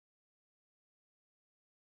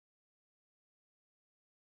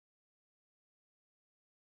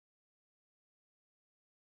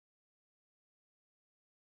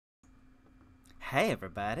Hey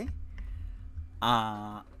everybody,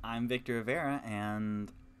 I'm Victor Rivera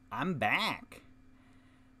and I'm back.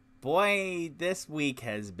 Boy, this week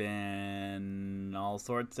has been all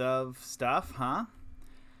sorts of stuff, huh?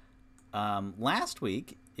 Last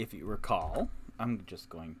week, if you recall, I'm just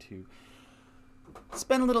going to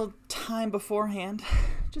spend a little time beforehand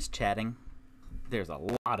just chatting. There's a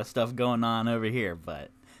lot of stuff going on over here, but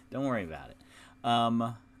don't worry about it.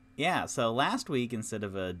 Yeah, so last week, instead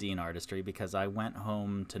of a D&Artistry, because I went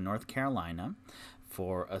home to North Carolina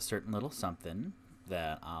for a certain little something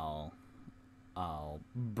that I'll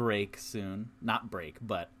break soon. Not break,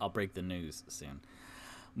 but I'll break the news soon.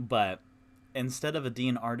 But instead of a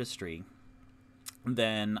D&Artistry,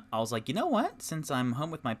 then I was like, you know what? Since I'm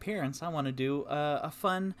home with my parents, I want to do a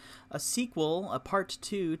sequel, a part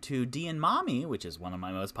 2 to D&Mommy, which is one of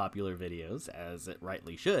my most popular videos, as it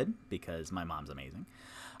rightly should, because my mom's amazing.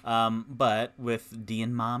 But with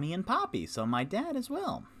D&Mommy and Poppy, so my dad as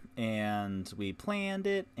well. And we planned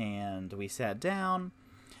it, and we sat down,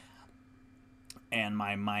 and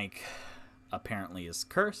my mic apparently was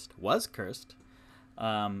cursed,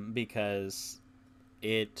 because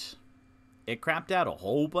it crapped out a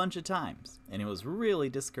whole bunch of times, and it was really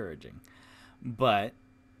discouraging. But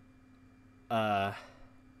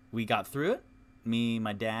we got through it, me,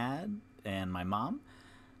 my dad, and my mom,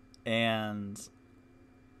 and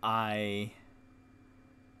it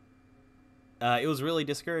was really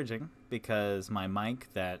discouraging because my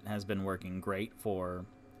mic that has been working great for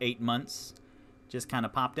 8 months just kind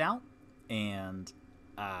of popped out, and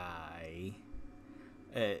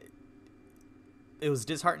it was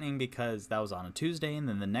disheartening because that was on a Tuesday, and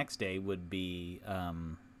then the next day would be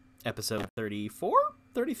episode 34,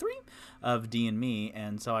 33 of D&Me,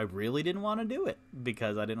 and so I really didn't want to do it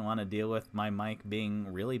because I didn't want to deal with my mic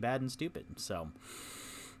being really bad and stupid. So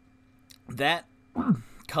that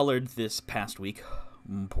colored this past week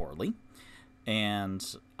poorly,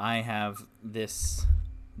 and I have this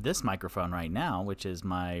microphone right now, which is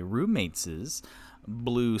my roommate's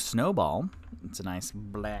blue Snowball. It's a nice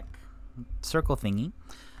black circle thingy.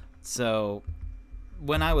 So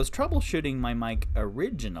when I was troubleshooting my mic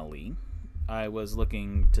originally, I was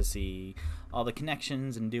looking to see all the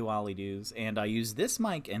connections and do ollie-doos, and I used this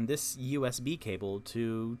mic and this USB cable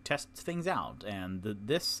to test things out, and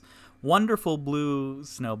this wonderful blue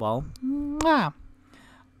Snowball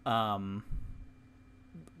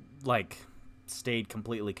stayed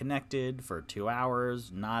completely connected for 2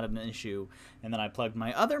 hours, not an issue. And then I plugged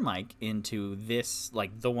my other mic into this,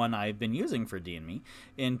 like the one I've been using for D&Me,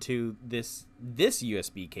 into this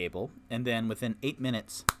USB cable, and then within 8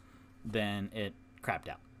 minutes, then it crapped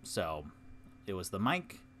out. So it was the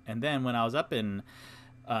mic, and then when I was up in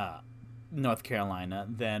North Carolina,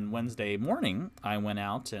 then Wednesday morning, I went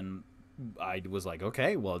out and I was like,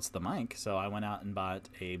 okay, well, it's the mic. So I went out and bought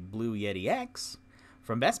a Blue Yeti X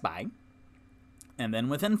from Best Buy. And then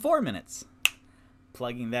within 4 minutes,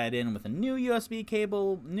 plugging that in with a new USB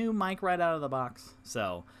cable, new mic right out of the box.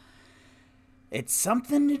 So it's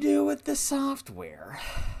something to do with the software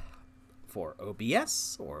for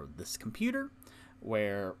OBS or this computer,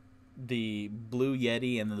 where the Blue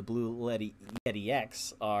Yeti and the Blue Yeti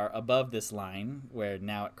X are above this line where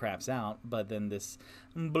now it craps out, but then this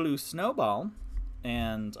blue Snowball,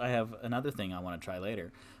 and I have another thing I want to try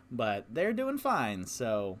later, but they're doing fine.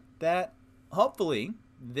 So that, hopefully,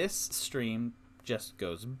 this stream just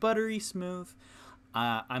goes buttery smooth.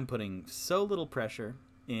 I'm putting so little pressure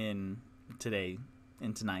in today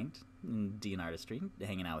and tonight in D&Artistry,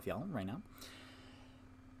 hanging out with y'all right now.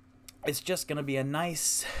 It's just going to be a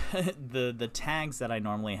nice... the tags that I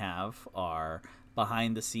normally have are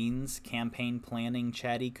behind the scenes, campaign planning,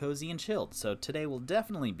 chatty, cozy, and chilled. So today will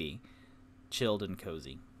definitely be chilled and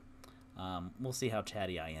cozy. We'll see how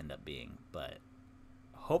chatty I end up being, but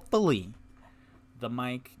hopefully the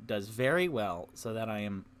mic does very well so that I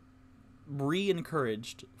am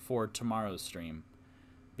re-encouraged for tomorrow's stream,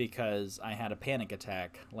 because I had a panic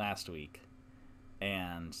attack last week,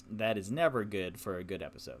 and that is never good for a good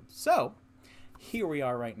episode. So here we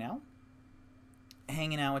are right now,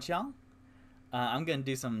 hanging out with y'all. I'm going to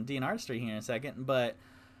do some D&Artistry here in a second, but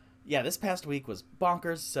yeah, this past week was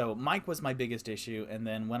bonkers. So mic was my biggest issue, and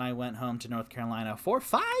then when I went home to North Carolina for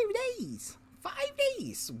 5 days, 5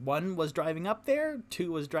 days. 1 was driving up there,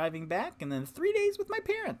 2 was driving back, and then 3 days with my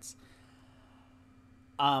parents.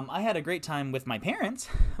 I had a great time with my parents,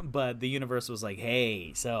 but the universe was like,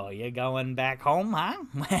 hey, so you going back home,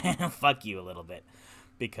 huh? Fuck you a little bit.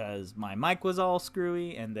 Because my mic was all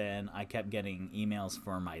screwy, and then I kept getting emails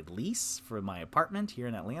for my lease for my apartment here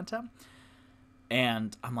in Atlanta.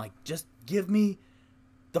 And I'm like, just give me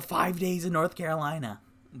the 5 days in North Carolina.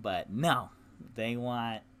 But no, They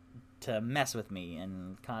want to mess with me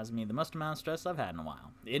and cause me the most amount of stress I've had in a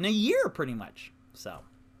while. In a year, pretty much. So,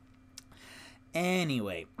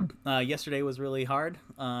 anyway, yesterday was really hard.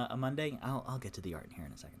 A Monday. I'll get to the art here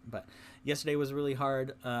in a second. But yesterday was really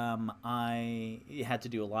hard. I had to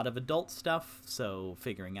do a lot of adult stuff. So,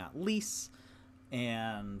 figuring out lease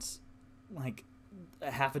and, like, a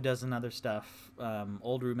half a dozen other stuff.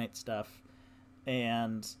 Old roommate stuff.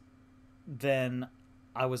 And then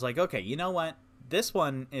I was like, okay, you know what? This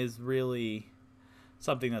one is really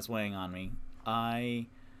something that's weighing on me. I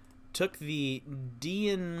took the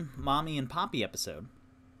Mommy and Poppy episode,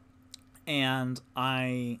 and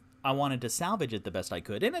I wanted to salvage it the best I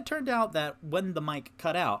could. And it turned out that when the mic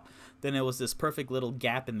cut out, then it was this perfect little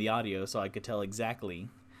gap in the audio, so I could tell exactly.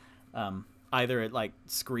 Either it, like,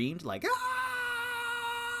 screamed, like,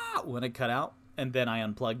 ah, when it cut out, and then I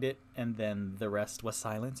unplugged it, and then the rest was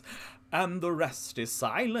silence. And the rest is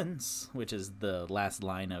silence, which is the last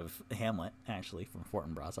line of Hamlet, actually, from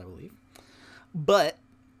Fortinbras, I believe. But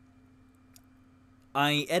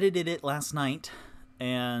I edited it last night,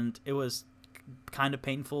 and it was kind of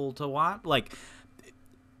painful to watch. Like,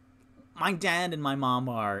 my dad and my mom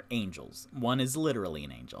are angels. One is literally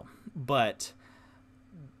an angel. But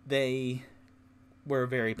they were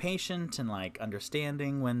very patient and, like,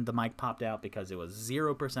 understanding when the mic popped out because it was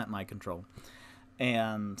 0% my control.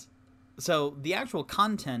 And so the actual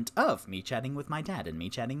content of me chatting with my dad and me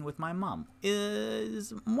chatting with my mom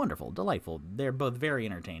is wonderful, delightful. They're both very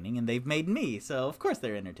entertaining, and they've made me, so of course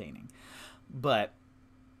they're entertaining. But,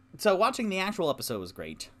 so watching the actual episode was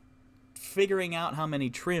great. Figuring out how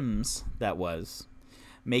many trims that was.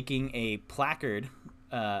 Making a placard,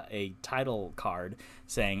 a title card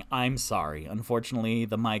saying, "I'm sorry. Unfortunately,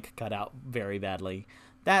 the mic cut out very badly."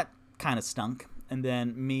 That kind of stunk. And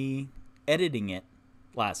then me editing it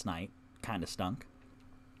last night kind of stunk,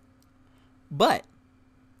 but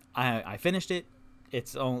I finished it.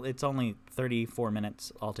 It's only 34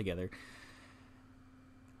 minutes altogether.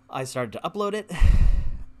 I started to upload it,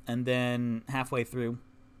 and then halfway through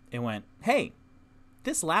it went, "Hey,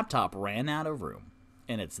 this laptop ran out of room,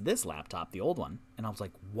 and it's this laptop, the old one." And I was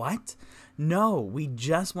like, "What? No, we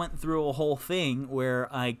just went through a whole thing where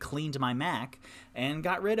I cleaned my Mac and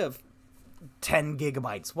got rid of 10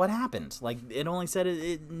 gigabytes. What happened?" Like, it only said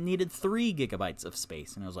it needed 3 gigabytes of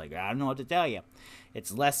space. And I was like, I don't know what to tell you.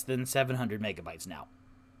 It's less than 700 megabytes now.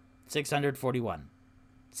 641,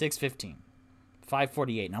 615,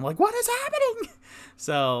 548. And I'm like, what is happening?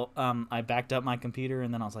 So I backed up my computer,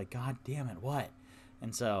 and then I was like, God damn it, what?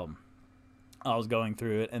 And so I was going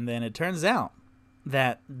through it, and then it turns out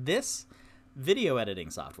that this video editing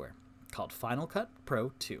software called Final Cut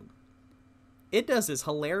Pro 2, it does this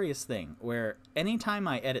hilarious thing where anytime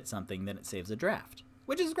I edit something, then it saves a draft,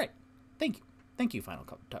 which is great. Thank you. Thank you, Final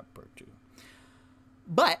Cut Pro 2.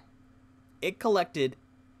 But it collected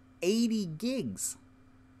 80 gigs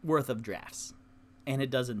worth of drafts, and it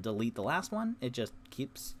doesn't delete the last one. It just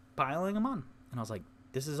keeps piling them on. And I was like,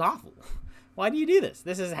 this is awful. Why do you do this?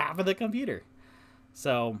 This is half of the computer.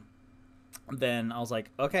 So then I was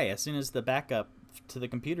like, okay, as soon as the backup to the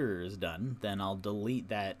computer is done, then I'll delete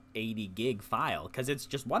that 80 gig file, because it's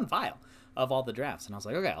just one file of all the drafts. And I was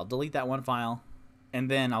like, okay, I'll delete that one file.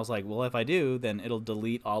 And then I was like, well, if I do, then it'll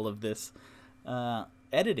delete all of this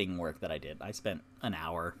editing work that I did. I spent an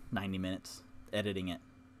hour, 90 minutes editing it.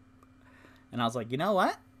 And I was like, you know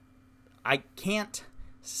what? I can't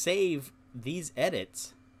save these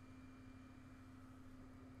edits.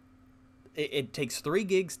 It takes 3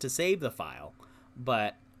 gigs to save the file,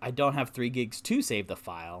 but I don't have 3 gigs to save the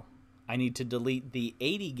file. I need to delete the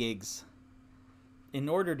 80 gigs in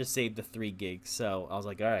order to save the 3 gigs. So I was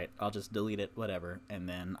like, all right, I'll just delete it, whatever. And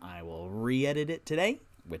then I will re-edit it today,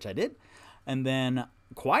 which I did. And then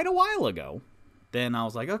quite a while ago, then I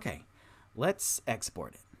was like, okay, let's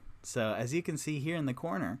export it. So as you can see here in the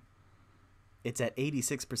corner, it's at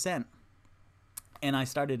 86%. And I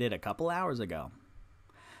started it a couple hours ago.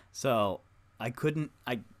 So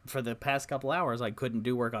for the past couple hours, I couldn't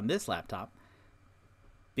do work on this laptop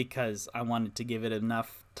because I wanted to give it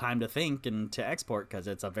enough time to think and to export, because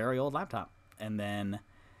it's a very old laptop. And then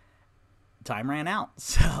time ran out.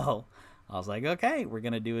 So I was like, okay, we're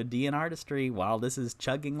going to do a D&Artistry while this is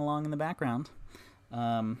chugging along in the background.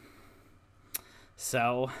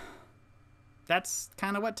 So that's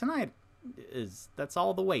kind of what tonight is. That's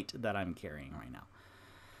all the weight that I'm carrying right now.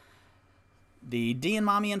 The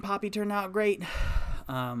Mommy and Poppy turned out great.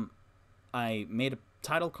 I made a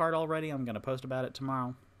title card already. I'm going to post about it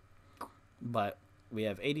tomorrow. But we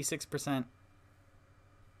have 86%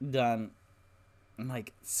 done.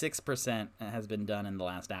 Like 6% has been done in the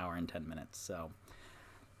last hour and 10 minutes. So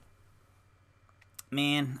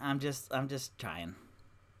man, I'm just trying.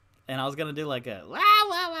 And I was gonna do like a wow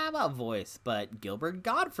wow wow wow voice, but Gilbert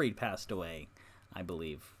Gottfried passed away, I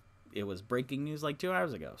believe. It was breaking news like 2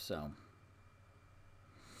 hours ago.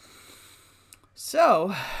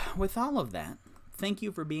 So, with all of that, thank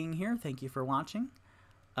you for being here. Thank you for watching.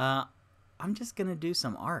 I'm just gonna do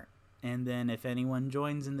some art, and then if anyone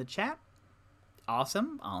joins in the chat,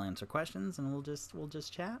 awesome. I'll answer questions, and we'll just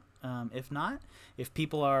chat. If not, if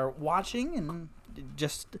people are watching and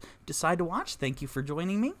just decide to watch, thank you for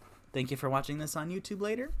joining me. Thank you for watching this on YouTube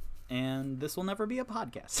later, and this will never be a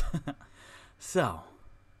podcast. So,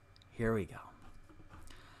 here we go.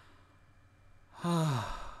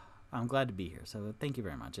 I'm glad to be here, so thank you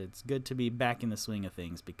very much. It's good to be back in the swing of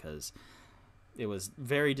things because it was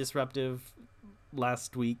very disruptive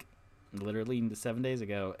last week, literally 7 days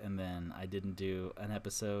ago, and then I didn't do an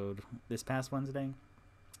episode this past Wednesday,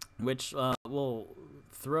 which will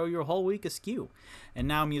throw your whole week askew. And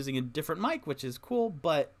now I'm using a different mic, which is cool,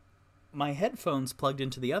 but my headphones plugged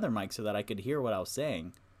into the other mic so that I could hear what I was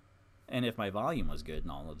saying and if my volume was good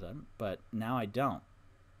and all of them, but now I don't.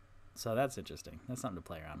 So that's interesting. That's something to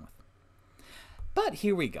play around with. But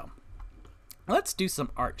here we go. Let's do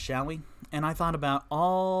some art, shall we? And I thought about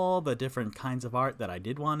all the different kinds of art that I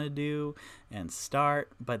did want to do and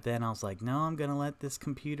start, but then I was like, no, I'm going to let this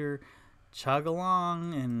computer chug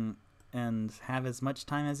along and have as much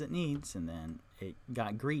time as it needs, and then it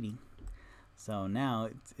got greedy. So now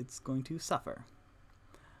it's going to suffer.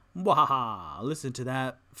 Wahaha! Listen to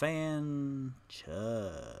that fan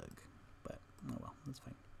chug. But, oh well, that's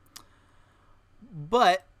fine.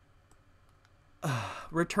 But,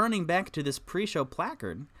 returning back to this pre-show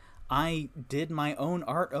placard, I did my own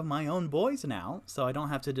art of my own boys now, so I don't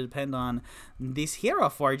have to depend on these hero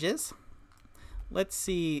forges. Let's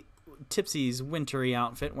see Tipsy's wintry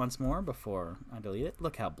outfit once more before I delete it.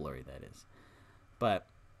 Look how blurry that is. But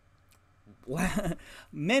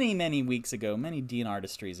many weeks ago, many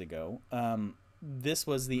D&Artistries ago, this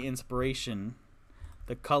was the inspiration,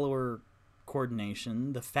 the color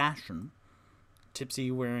coordination, the fashion.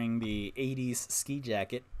 Tipsy wearing the 80s ski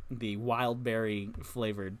jacket, the wildberry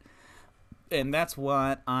flavored, and that's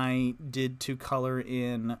what I did to color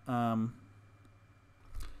in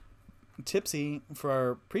Tipsy for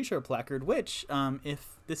our pre-show placard, which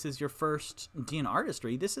if this is your first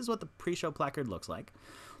D&Artistry, this is what the pre-show placard looks like.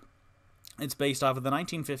 It's based off of the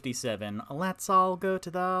 1957 Let's all go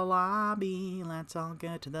to the lobby, let's all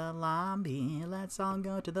go to the lobby, let's all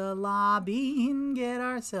go to the lobby and get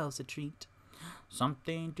ourselves a treat.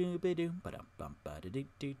 Something doobie-doo,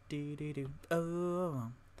 ba-dum-bum-ba-da-doo-doo-doo-doo.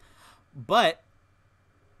 Oh. But,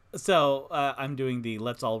 so, I'm doing the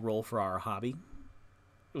Let's All Roll for Our Hobby,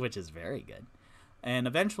 which is very good. And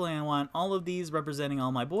eventually I want all of these representing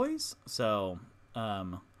all my boys. So,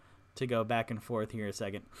 to go back and forth here a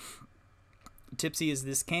second. Tipsy is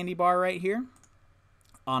this candy bar right here.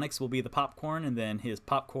 Onyx will be the popcorn, and then his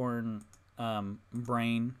popcorn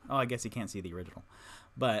brain. Oh, I guess you can't see the original.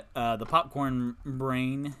 But the popcorn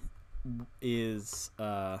brain is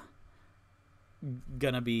gonna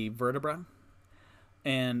be vertebra.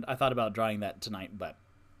 And I thought about drawing that tonight, but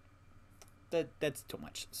that's too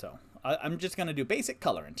much. So I'm just gonna do basic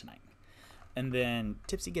coloring tonight. And then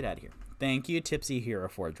Tipsy, get out of here. Thank you, Tipsy Hero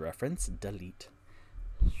Forge reference. Delete.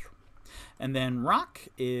 And then rock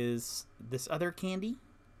is this other candy.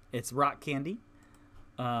 It's rock candy,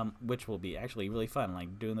 which will be actually really fun,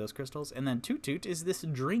 like doing those crystals. And then Toot Toot is this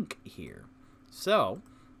drink here. So,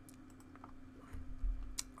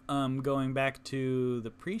 going back to the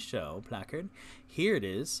pre-show placard, here it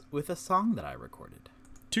is with a song that I recorded.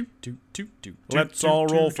 Toot, toot, toot, toot. Let's all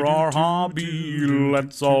roll for our hobby.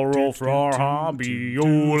 Let's all roll for our hobby.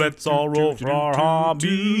 Oh, let's all roll for our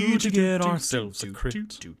hobby to get ourselves a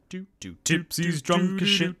crit. Tipsy's drunk as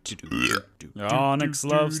shit. Onyx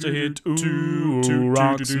loves to hit. Ooh,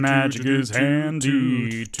 Rock's magic is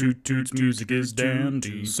handy. Toot Toot's music is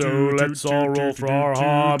dandy. So let's all roll for our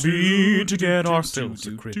hobby to get ourselves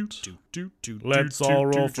a crit. Let's all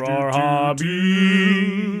roll for our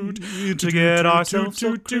hobby to get ourselves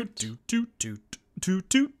a crit.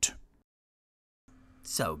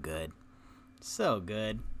 So good. So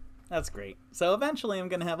good. That's great. So eventually I'm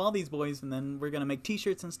going to have all these boys, and then we're going to make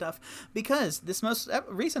t-shirts and stuff, because this most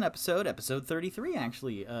recent episode, episode 33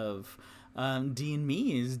 actually, of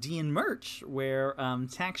D&Me is D&Merch, where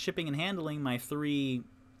tax, shipping, and handling, my 3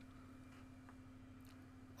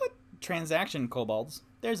 transaction kobolds.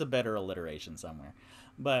 There's a better alliteration somewhere.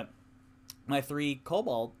 But my 3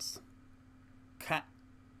 kobolds,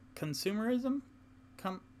 consumerism,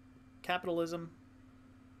 capitalism,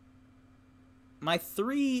 my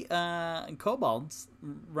 3 kobolds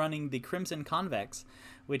running the Crimson Convex,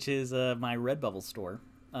 which is my Redbubble store,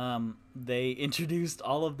 they introduced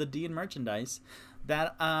all of the D&D merchandise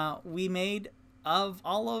that we made of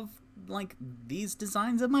all of like these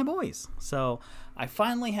designs of my boys. So I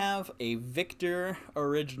finally have a Victor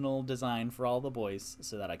original design for all the boys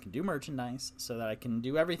so that I can do merchandise, so that I can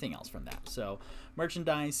do everything else from that. So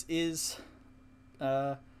merchandise is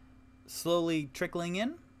slowly trickling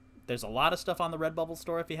in. There's a lot of stuff on the Redbubble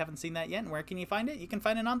store if you haven't seen that yet. And where can you find it? You can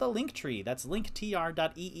find it on the link tree. That's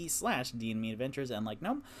linktr.ee/D&Me Adventures. And like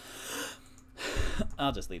Gnome,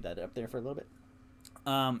 I'll just leave that up there for a little bit.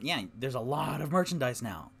 Yeah, there's a lot of merchandise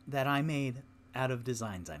now that I made out of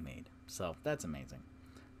designs I made. So that's amazing.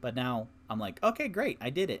 But now I'm like, okay, great, I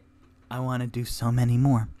did it. I want to do so many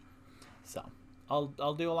more. So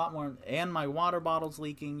I'll do a lot more. And my water bottle's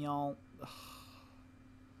leaking, y'all.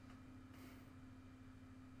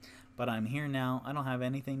 But I'm here now. I don't have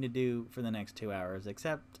anything to do for the next 2 hours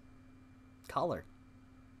except color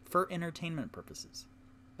for entertainment purposes.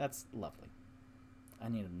 That's lovely. I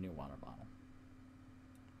need a new water bottle.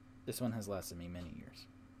 This one has lasted me many years.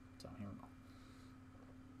 So here we go.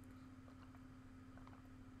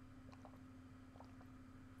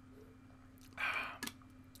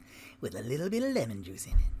 With a little bit of lemon juice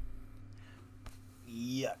in it.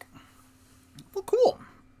 Yuck. Well, cool.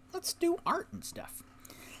 Let's do art and stuff.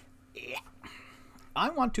 Yeah. I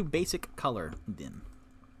want to basic color them.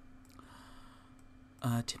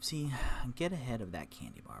 Tipsy, get ahead of that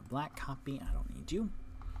candy bar. Black copy, I don't need you.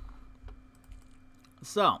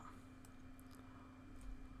 So,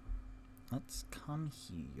 let's come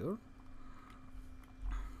here.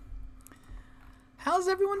 How's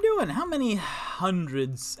everyone doing? How many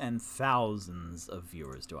hundreds and thousands of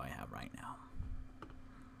viewers do I have right now?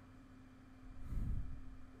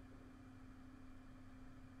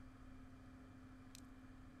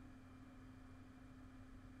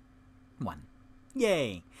 One.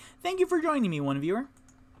 Yay. Thank you for joining me, one viewer.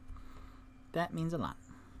 That means a lot.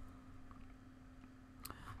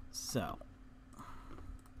 So,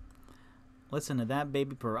 listen to that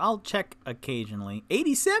baby purr. I'll check occasionally.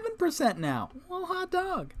 87% now. Well, hot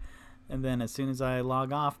dog. And then as soon as I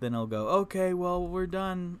log off, then it'll go, okay, well, we're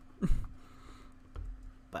done.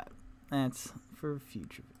 But that's for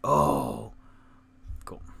future. Oh,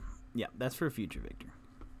 cool. Yeah, that's for future Victor.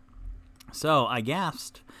 So I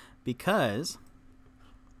gasped because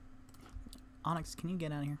Onyx, can you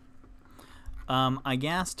get out of here? I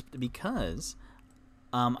gasped because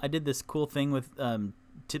I did this cool thing with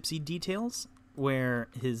Tipsy Details where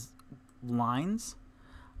his lines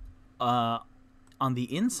on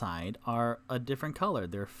the inside are a different color.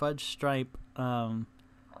 They're fudge stripe Keebler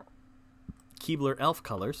elf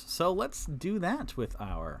colors. So let's do that with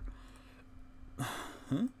our...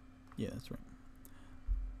 Huh? Yeah, that's right.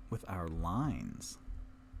 With our lines.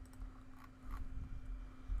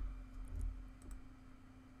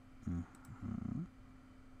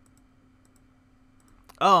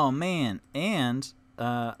 Oh man, and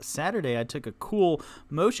Saturday I took a cool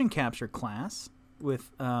motion capture class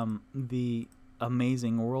with the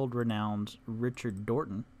amazing world-renowned Richard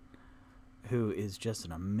Dorton, who is just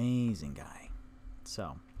an amazing guy.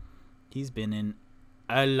 So he's been in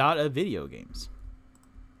a lot of video games.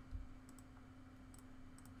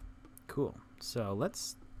 Cool. So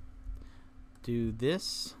let's do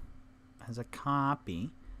this as a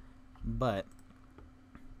copy, but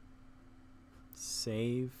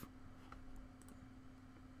save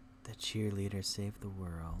the cheerleader, save the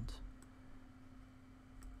world.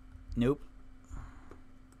 Nope.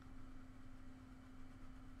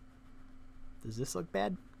 Does this look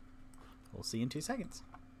bad? We'll see in 2 seconds.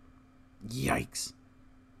 Yikes.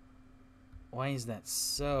 Why is that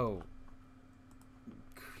so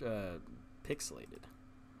pixelated?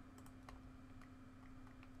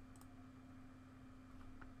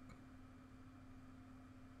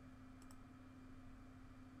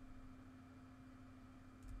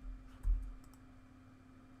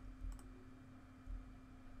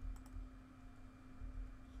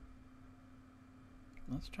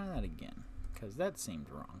 Let's try that again, because that seemed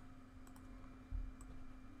wrong.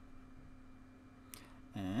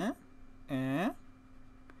 Is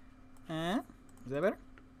that better?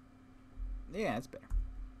 Yeah, it's better.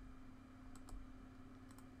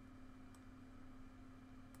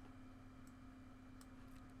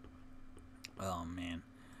 Oh, man.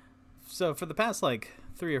 So for the past, like,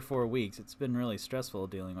 3 or 4 weeks, it's been really stressful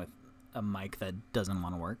dealing with a mic that doesn't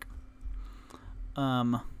want to work.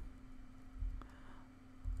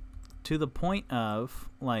 To the point of,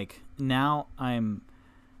 like, now I'm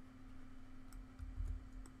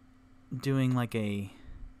doing, like, a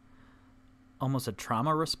almost a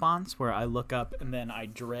trauma response where I look up and then I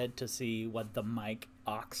dread to see what the mic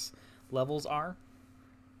aux levels are.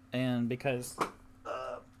 And because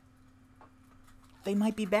they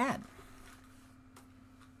might be bad.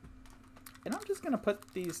 And I'm just going to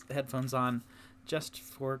put these headphones on just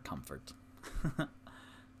for comfort.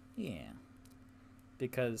 Yeah.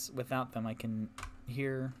 Because without them I can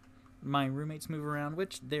hear my roommates move around,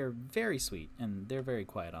 which they're very sweet and they're very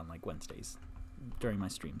quiet on like Wednesdays during my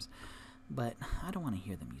streams. But I don't want to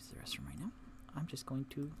hear them use the restroom right now. I'm just going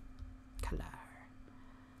to color.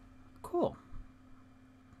 Cool.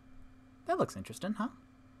 That looks interesting, huh?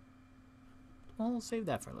 We'll save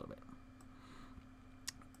that for a little bit.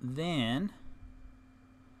 Then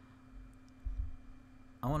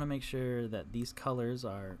I want to make sure that these colors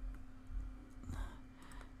are...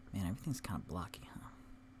 Man, everything's kind of blocky, huh?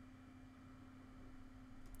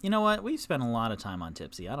 You know what? We've spent a lot of time on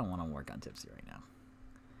Tipsy. I don't want to work on Tipsy right now.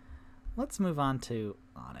 Let's move on to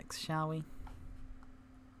Onyx, shall we?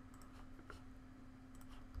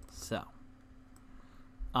 So,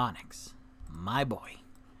 Onyx, my boy.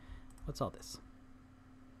 What's all this?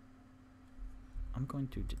 I'm going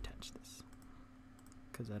to detach this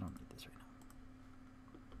because I don't need this right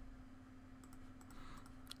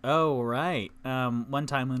now. Oh, right. One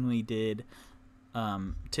time when we did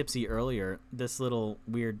Tipsy earlier, this little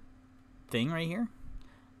weird thing right here,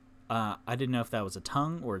 I didn't know if that was a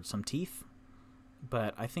tongue or some teeth,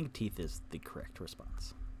 but I think teeth is the correct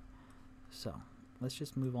response. So let's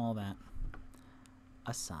just move all that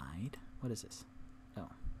aside. What is this? Oh.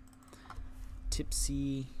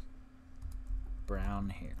 Tipsy brown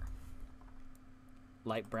hair.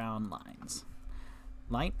 Light brown lines.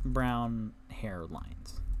 Light brown hair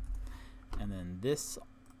lines. And then this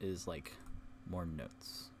is like more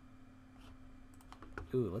notes.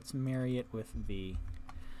 Ooh, let's marry it with the...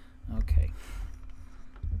 Okay.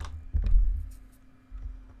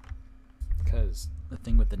 Because the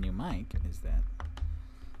thing with the new mic is that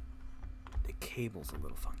the cable's a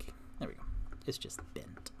little funky. There we go. It's just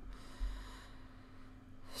bent.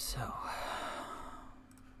 So...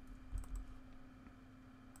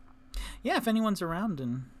 Yeah, if anyone's around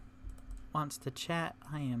and wants to chat,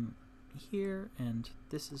 I am here, and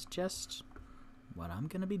this is just what I'm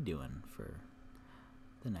going to be doing for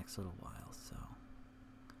the next little while, so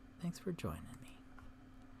thanks for joining me.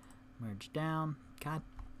 Merge down. God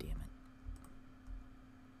damn it.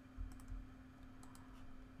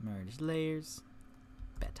 Merge layers.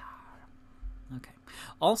 Better. Okay.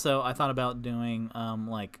 Also, I thought about doing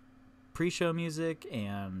like pre-show music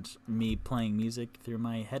and me playing music through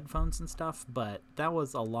my headphones and stuff, but that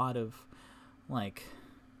was a lot of like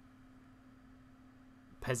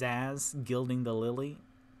pizzazz, gilding the lily,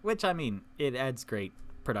 which, I mean, it adds great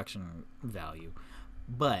production value,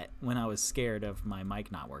 but when I was scared of my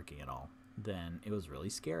mic not working at all, then it was really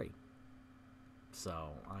scary, so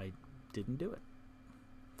I didn't do it.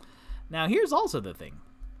 Now here's also the thing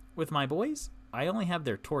with my boys. I only have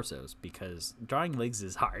their torsos because drawing legs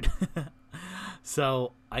is hard.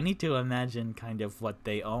 So I need to imagine kind of what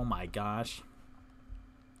they... Oh my gosh.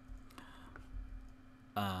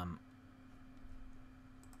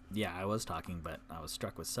 Yeah, I was talking, but I was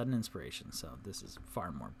struck with sudden inspiration, so this is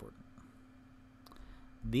far more important.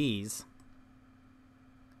 These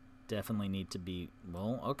definitely need to be...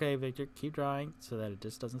 Well, okay, Victor, keep drawing so that it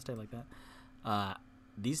just doesn't stay like that.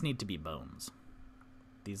 These need to be bones.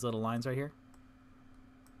 These little lines right here.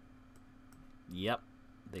 Yep,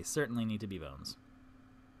 they certainly need to be bones.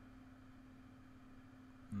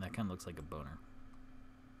 And that kind of looks like a boner.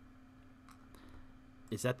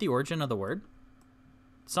 Is that the origin of the word?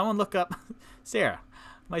 Someone look up... Sarah,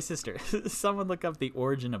 my sister. Someone look up the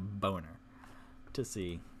origin of boner to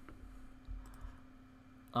see.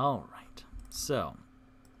 All right. So,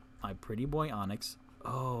 my pretty boy Onyx.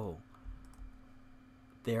 Oh.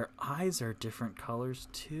 Their eyes are different colors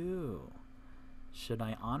too. Should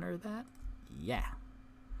I honor that? Yeah.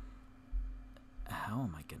 How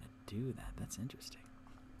am I going to do that? That's interesting.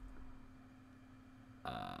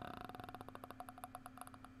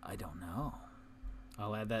 I don't know.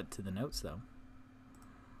 I'll add that to the notes, though.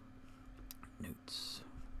 Notes.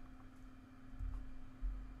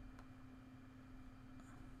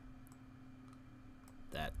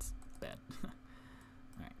 That's bad. All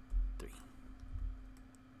right, 3.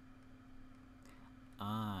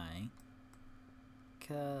 Eye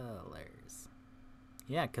colors.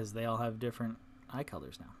 Yeah, because they all have different eye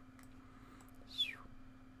colors now.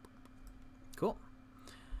 Cool.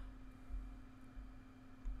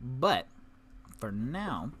 But for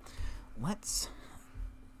now, let's...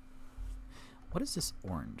 What is this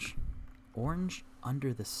orange? Orange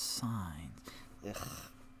under the signs. Ugh.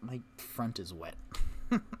 My front is wet.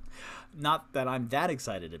 Not that I'm that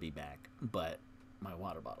excited to be back, but my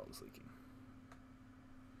water bottle is leaking.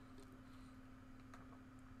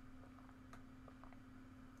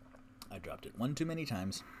 I dropped it one too many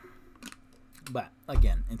times. But,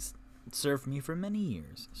 again, it served me for many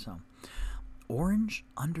years. So, orange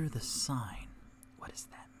under the sign. What does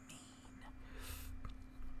that mean?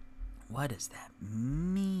 What does that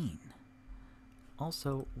mean?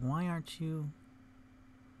 Also, why aren't you...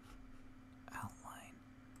 outline?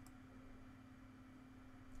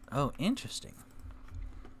 Oh, interesting.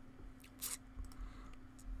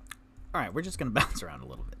 Alright, we're just going to bounce around a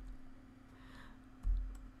little bit.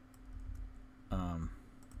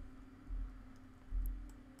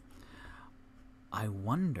 I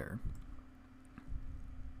wonder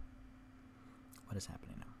what is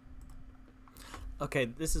happening now. Okay,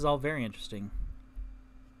 this is all very interesting.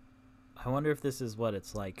 I wonder if this is what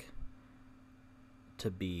it's like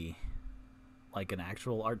to be like an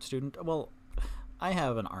actual art student. Well, I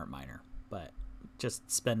have an art minor, but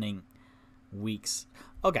just spending weeks.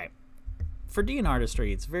 Okay, for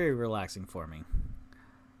D&Artistry, it's very relaxing for me.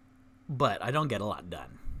 But I don't get a lot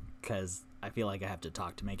done because I feel like I have to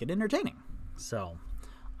talk to make it entertaining. So,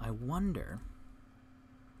 I wonder,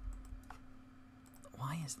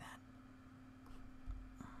 why is that?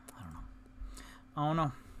 I don't know. Oh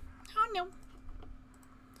no. Oh no.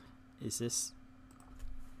 Is this?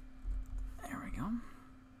 There we go.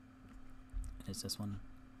 Is this one?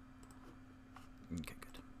 Okay,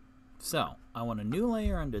 good. So, I want a new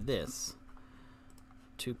layer under this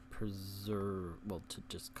to preserve, well, to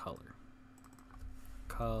just color.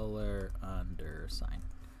 Color under sign.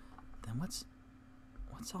 Then what's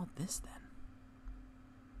all this then?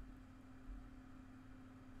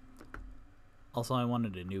 Also, I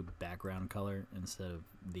wanted a new background color instead of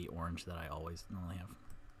the orange that I always normally have.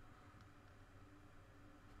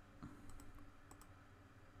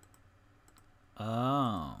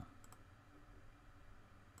 Oh.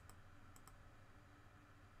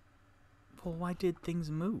 Well, why did things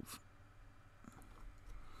move?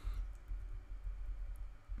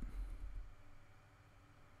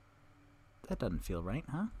 That doesn't feel right,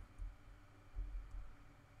 huh?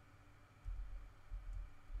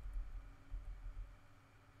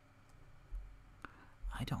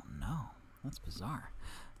 I don't know. That's bizarre.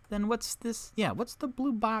 Then what's this? Yeah, what's the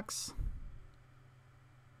blue box?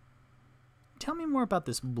 Tell me more about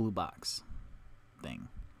this blue box thing.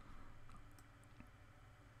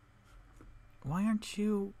 Why aren't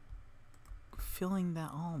you filling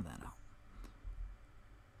all that out?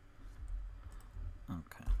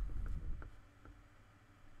 Okay.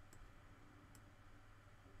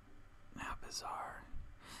 How bizarre.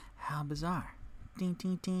 How bizarre. Ding,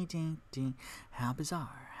 ding, ding, ding, ding. How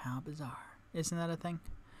bizarre. How bizarre. Isn't that a thing?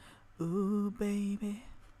 Ooh, baby.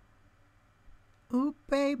 Ooh,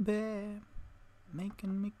 baby.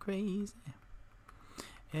 Making me crazy.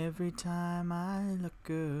 Every time I look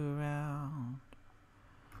around.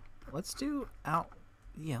 Let's do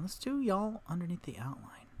let's do y'all underneath the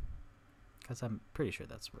outline. Because I'm pretty sure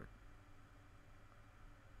that's where.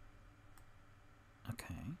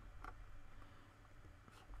 Okay.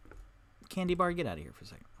 Candy bar, get out of here for a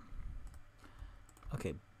second.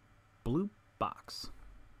 Okay, blue box.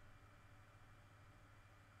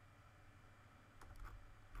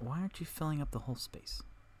 Why aren't you filling up the whole space?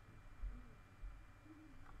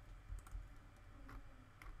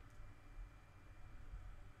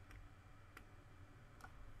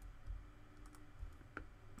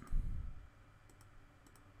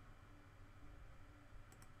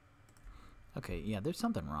 Okay, yeah, there's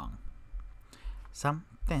something wrong.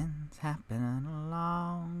 Something's happening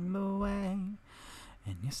along the way,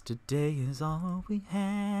 and yesterday is all we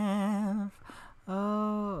have.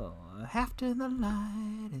 Oh, after the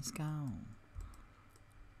light is gone,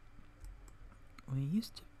 we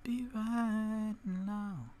used to be right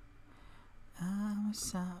along. I was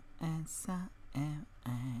so and so and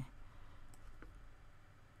I.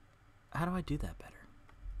 How do I do that better?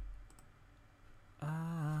 Oh,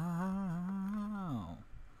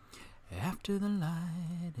 after the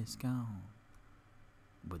light is gone.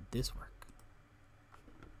 Would this work?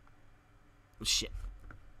 Shit.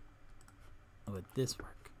 Would this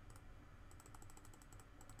work?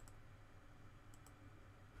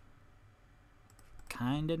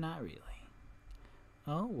 Kinda, not really.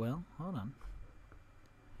 Oh, well, hold on.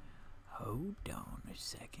 Hold on a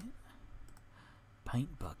second.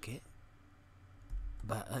 Paint bucket.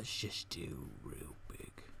 But us just do real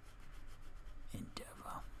big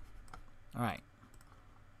endeavor. Alright.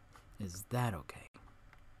 Is that okay?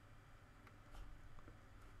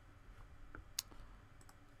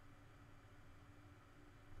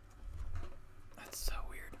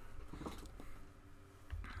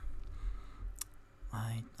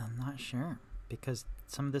 Sure, because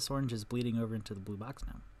some of this orange is bleeding over into the blue box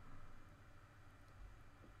now.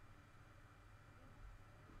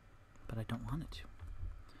 But I don't want it to.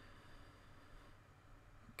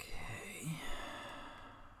 Okay.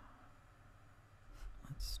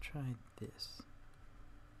 Let's try this.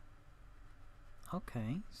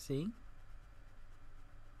 Okay, see?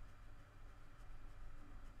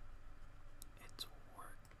 It's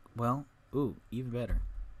work. Well, ooh, even better.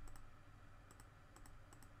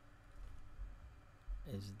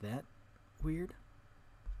 Is that weird?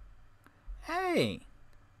 Hey!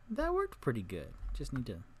 That worked pretty good. Just need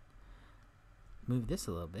to move this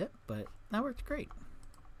a little bit, but that worked great.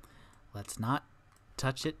 Let's not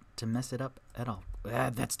touch it to mess it up at all.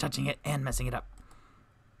 That's touching it and messing it up.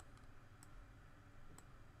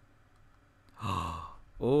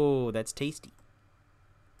 Oh, that's tasty.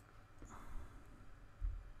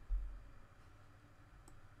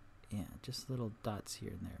 Yeah, just little dots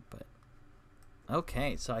here and there, but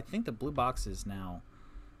okay, so I think the blue box is now...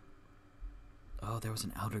 Oh, there was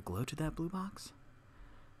an outer glow to that blue box?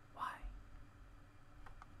 Why?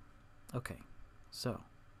 Okay, so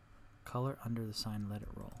color under the sign, let it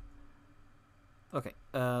roll. Okay,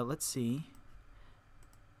 let's see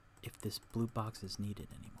if this blue box is needed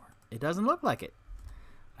anymore. It doesn't look like it.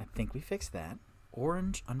 I think we fixed that.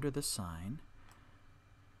 Orange under the sign.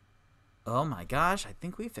 Oh my gosh, I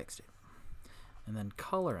think we fixed it. And then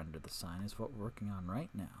color under the sign is what we're working on right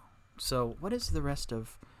now. So what is the rest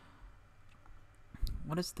of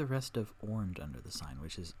orange under the sign,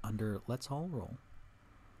 which is under let's all roll?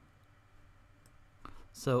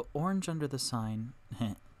 So orange under the sign.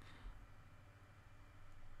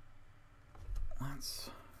 That's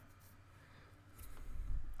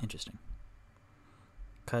interesting.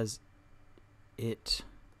 Because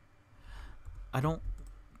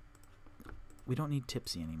we don't need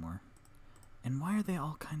tipsy anymore. And why are they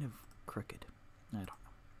all kind of crooked? I don't know.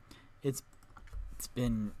 It's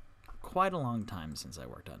been quite a long time since I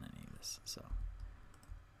worked on any of this, so.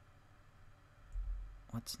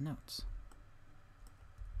 What's notes?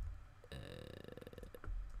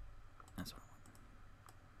 That's what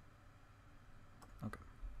I want. Okay.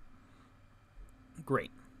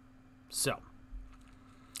 Great. So,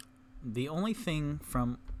 the only thing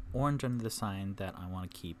from orange under the sign that I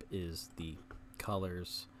want to keep is the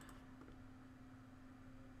colors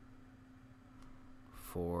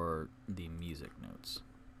for the music notes.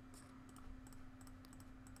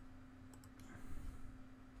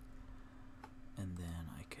 And then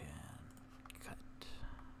I can cut.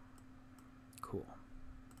 Cool.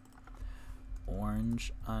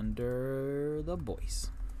 Orange under the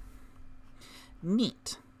voice.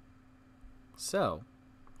 Neat. So,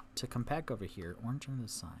 to come back over here, orange under the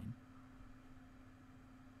sign.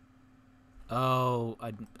 Oh,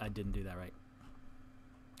 I didn't do that right.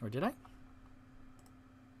 Or did I?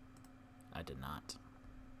 I did not.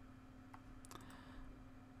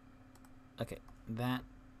 Okay, that,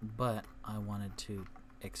 but I wanted to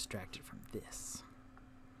extract it from this.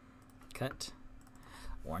 Cut.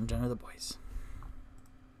 Orange under the voice.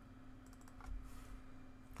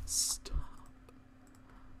 Stop.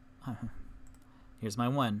 Here's my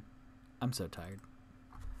one. I'm so tired.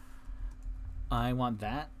 I want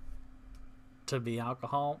that to be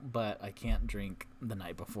alcohol, but I can't drink the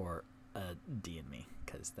night before a D&Me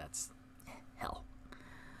because that's hell.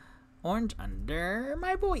 Orange under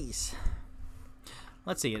my voice.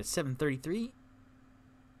 Let's see, it's 7:33.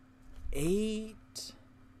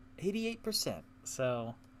 88%.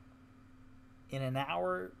 So in an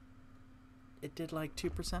hour it did like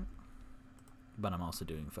 2%. But I'm also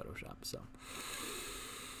doing Photoshop, so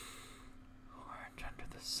orange under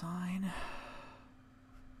the sign,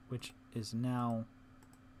 which is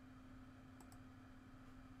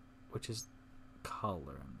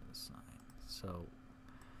color under the sign. So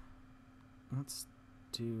let's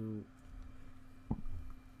do,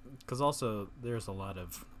 because also there's so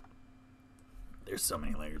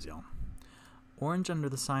many layers, y'all. Orange under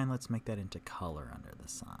the sign, let's make that into color under the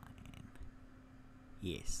sign.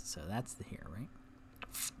 Yes, so that's the here, right?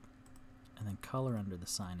 And then color under the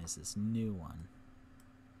sign is this new one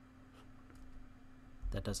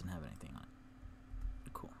that doesn't have anything on it.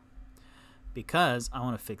 Cool. Because I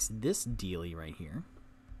want to fix this dealie right here,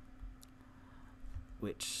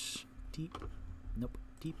 which deep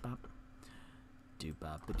bop, do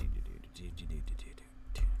bop, do.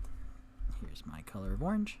 Here's my color of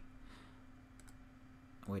orange,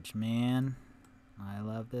 which, man, I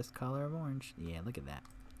love this color of orange. Yeah, look at that.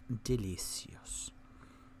 Delicious.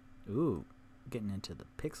 Ooh, getting into the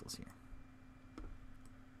pixels here.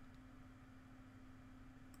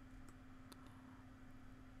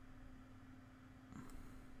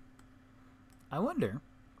 I wonder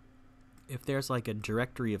if there's like a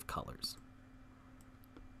directory of colors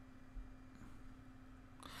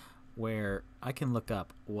where I can look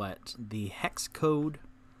up what the hex code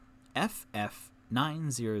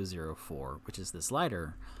FF9004, which is this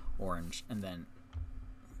lighter orange, and then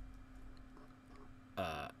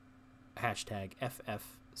hashtag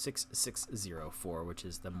FF6604, which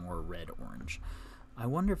is the more red orange. I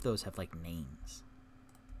wonder if those have like names.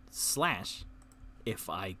 Slash, if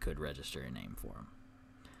I could register a name for them.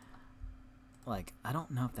 Like, I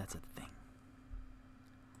don't know if that's a thing.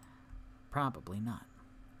 Probably not.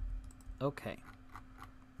 Okay.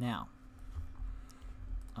 Now,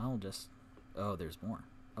 I'll just... Oh, there's more.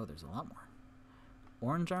 Oh, there's a lot more.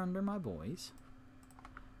 Orange under my boys.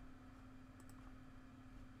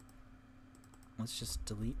 Let's just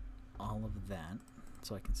delete all of that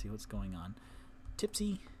so I can see what's going on.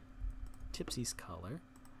 Tipsy's color.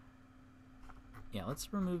 Yeah,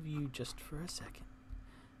 let's remove you just for a second.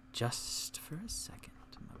 Just for a second,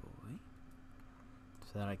 my boy.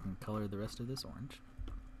 So that I can color the rest of this orange.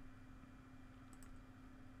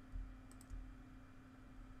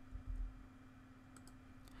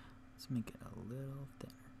 Let's make it a little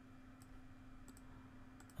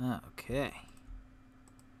thinner. Okay.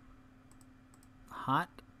 Hot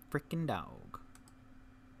frickin' dog.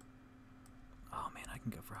 Oh man, I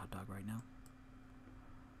can go for hot dog right now.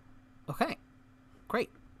 Okay, great.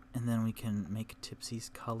 And then we can make Tipsy's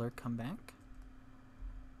color come back.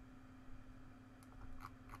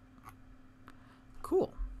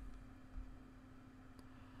 Cool.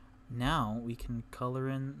 Now we can color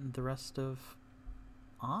in the rest of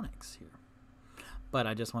Onyx here. But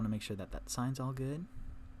I just want to make sure that that sign's all good.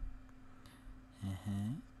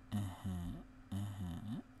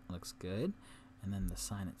 Looks good. And then the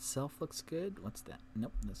sign itself looks good. What's that?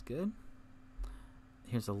 Nope, that's good.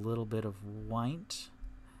 Here's a little bit of white.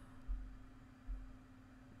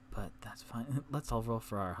 But that's fine. Let's all roll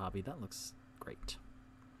for our hobby. That looks great.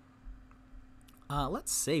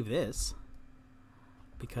 Let's save this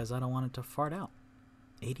because I don't want it to fart out.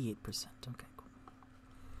 88%. Okay, cool.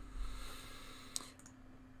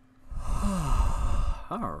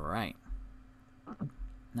 All right.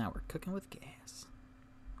 Now we're cooking with gas.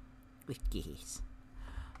 With gas.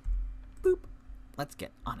 Boop. Let's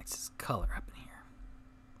get Onyx's color up in here.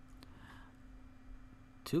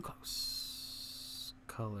 Too close.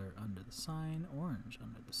 Color under the sign. Orange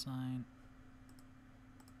under the sign.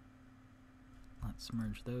 Let's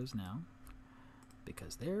merge those now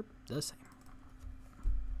because they're the same.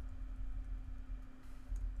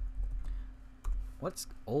 What's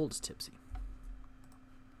old Tipsy?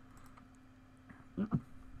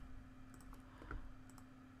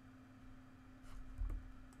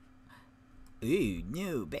 Ooh,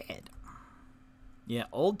 no, bad. Yeah,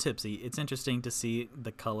 old Tipsy. It's interesting to see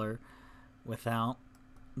the color without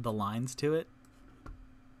the lines to it.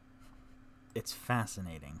 It's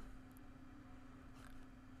fascinating.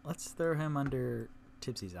 Let's throw him under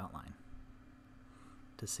Tipsy's outline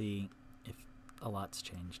to see if a lot's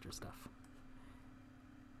changed or stuff.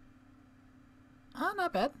 Ah,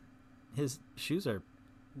 not bad. His shoes are...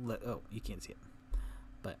 Oh, you can't see it.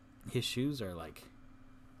 But his shoes are like...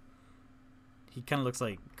 He kind of looks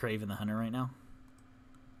like Craven the Hunter right now.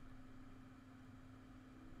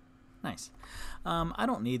 Nice. I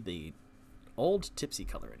don't need the old Tipsy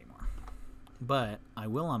color anymore. But I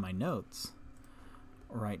will on my notes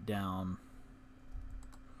write down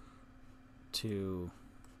to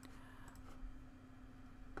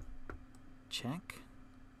check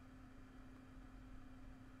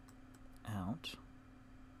out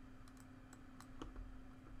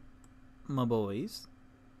my boys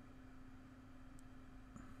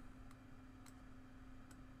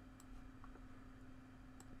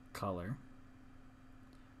color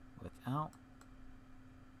without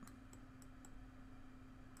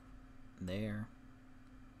there,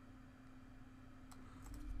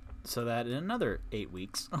 so that in another 8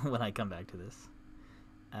 weeks when I come back to this,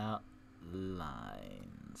 outlines,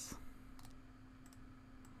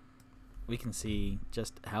 we can see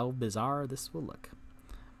just how bizarre this will look.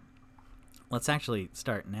 Let's actually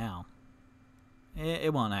start now.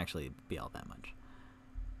 It won't actually be all that much.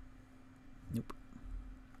 Nope.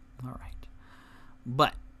 All right,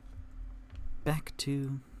 but back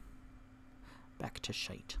to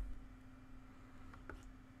shite.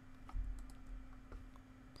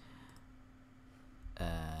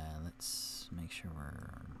 Let's make sure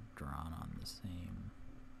we're drawn on the same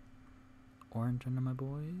orange under my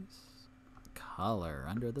boys. Color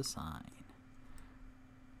under the sign.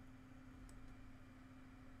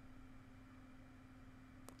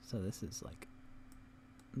 So this is like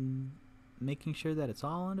making sure that it's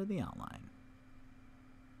all under the outline.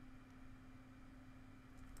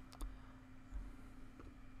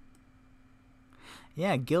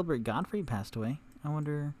 Yeah, Gilbert Gottfried passed away. I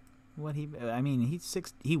wonder what he... I mean,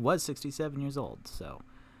 he was 67 years old, so...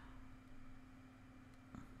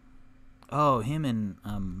 Oh, him and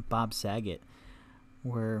Bob Saget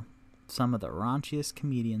were some of the raunchiest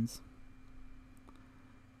comedians.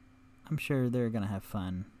 I'm sure they're going to have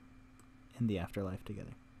fun in the afterlife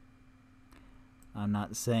together. I'm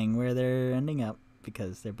not saying where they're ending up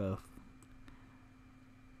because they're both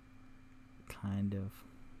kind of...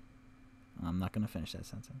 I'm not going to finish that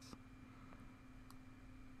sentence.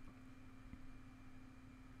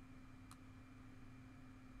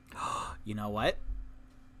 You know what?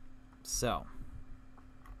 So,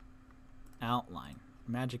 outline.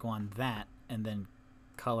 Magic wand that, and then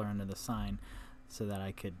color under the sign so that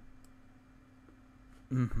I could...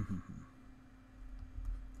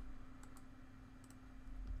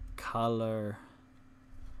 color...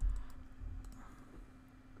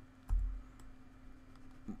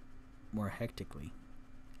 more hectically.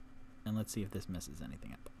 And let's see if this messes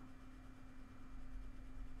anything up.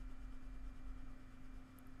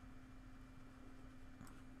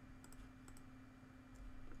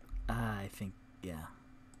 I think, yeah.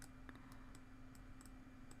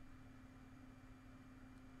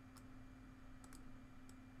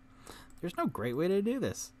 There's no great way to do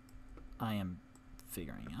this. I am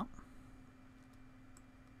figuring out.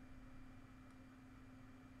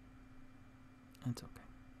 It's okay.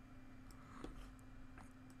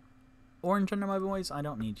 Orange under my voice, I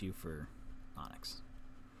don't need you for Onyx.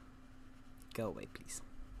 Go away, please.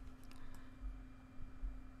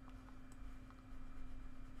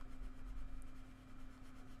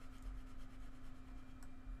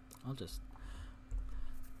 I'll just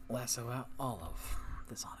lasso out all of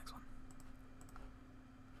this Onyx one.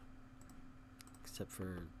 Except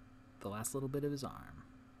for the last little bit of his arm.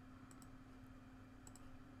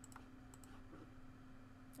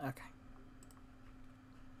 Okay.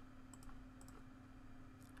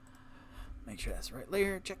 Make sure that's the right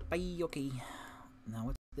layer. Check. Bye. Okay. Now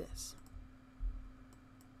what's this?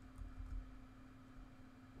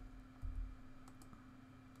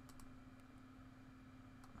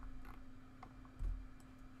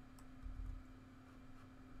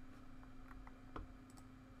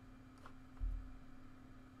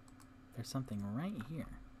 There's something right here,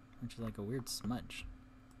 which is like a weird smudge.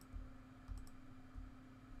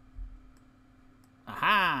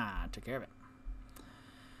 Aha! Took care of it.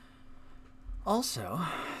 Also,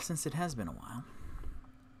 since it has been a while,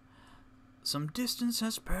 some distance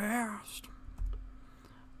has passed.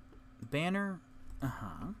 Banner,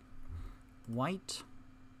 white.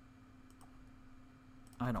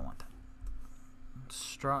 I don't want that.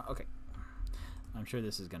 Straw, okay. I'm sure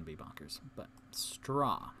this is going to be bonkers, but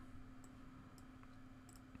straw.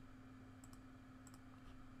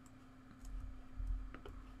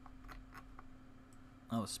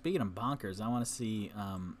 Oh, speaking of bonkers, I want to see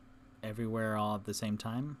Everywhere All at the Same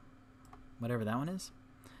Time. Whatever that one is.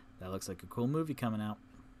 That looks like a cool movie coming out.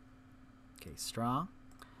 Okay, straw.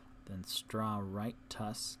 Then straw right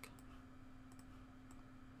tusk.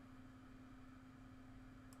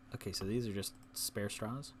 Okay, so these are just spare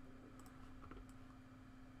straws.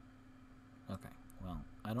 Okay, well,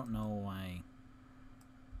 I don't know why.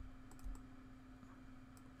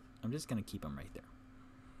 I'm just going to keep them right there.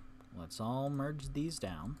 Let's all merge these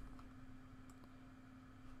down.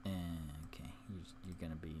 And, okay, you're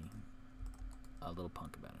going to be a little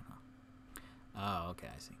punk about it, huh? Oh, okay,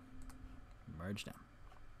 I see. Merge down.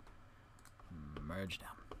 Merge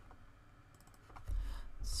down.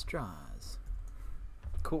 Straws.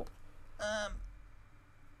 Cool. And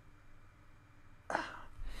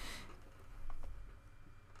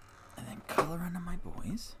then color under my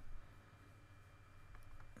boys.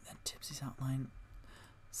 And then Tipsy's outline.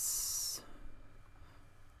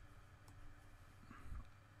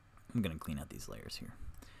 I'm gonna clean out these layers here.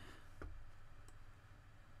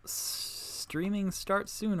 Streaming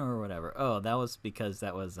starts soon or whatever. Oh, that was because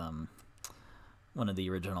that was one of the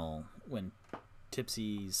original when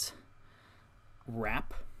Tipsy's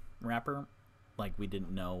wrapper, like we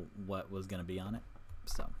didn't know what was gonna be on it,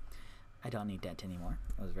 so I don't need that anymore.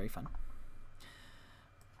 It was very fun.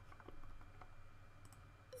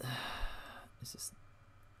 Is this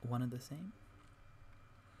one of the same?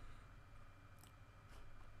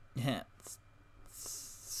 Yeah,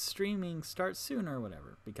 streaming starts soon or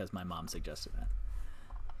whatever, because my mom suggested that.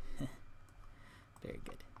 Very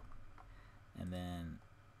good. And then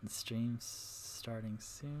the stream's starting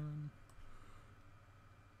soon.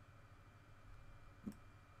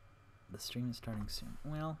 The stream is starting soon.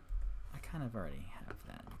 Well, I kind of already have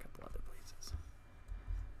that in a couple other places.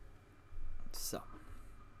 So,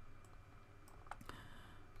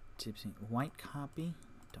 Tipsy white copy.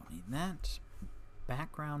 Don't need that.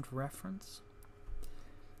 Background reference.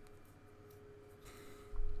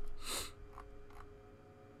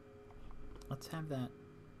 Let's have that,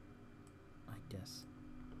 I guess,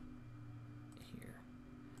 here.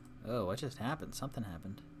 Oh, what just happened? Something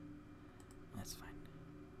happened. That's fine.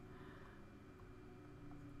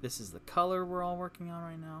 This is the color we're all working on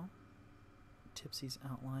right now. Tipsy's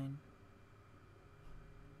outline.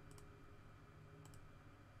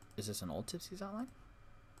 Is this an old Tipsy's outline?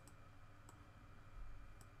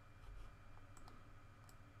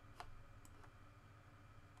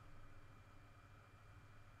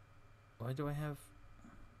 Why do I have...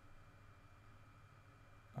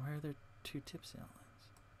 Why are there two Tipsy outlines?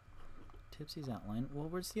 Tipsy's outline. Well,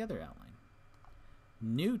 where's the other outline?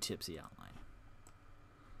 New Tipsy outline.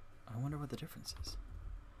 I wonder what the difference is.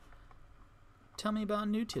 Tell me about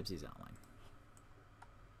new Tipsy's outline.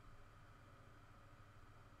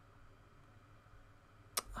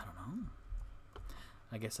 I don't know.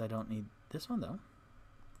 I guess I don't need this one, though.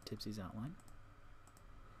 Tipsy's outline.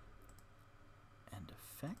 And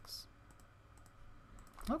effects.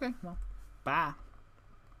 Okay, well, bye.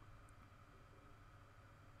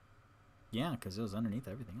 Yeah, because it was underneath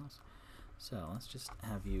everything else. So let's just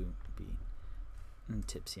have you be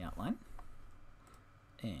Tipsy outline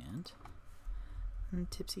and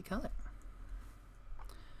Tipsy color.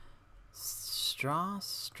 Straw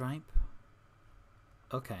stripe.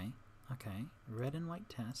 Okay, okay. Red and white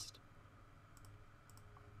test.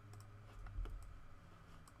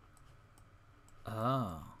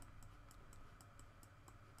 Oh.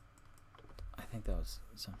 I think that was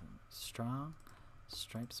something. Straw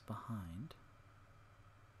stripes behind.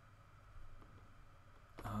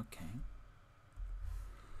 Okay.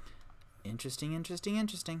 Interesting, interesting,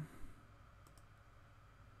 interesting.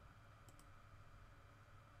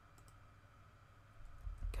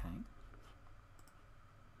 Okay.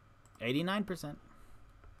 89%.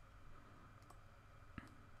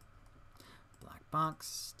 Black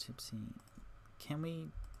box, Tipsy. Can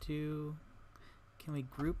we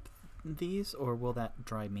group these, or will that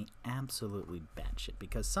drive me absolutely batshit?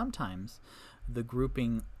 Because sometimes the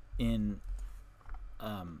grouping in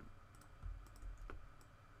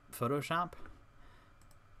Photoshop,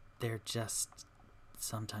 they're just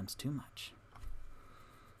sometimes too much.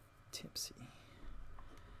 Tipsy.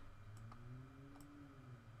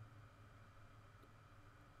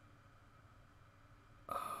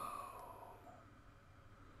 Oh.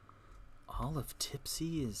 All of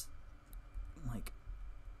Tipsy is like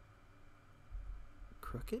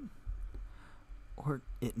crooked? Or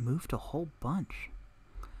it moved a whole bunch.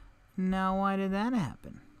 Now why did that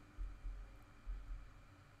happen?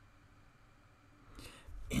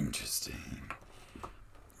 Interesting.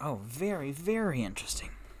 Oh, very, very interesting.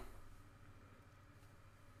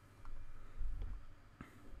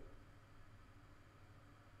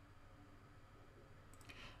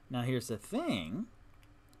 Now here's the thing.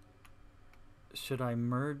 Should I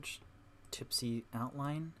merge Tipsy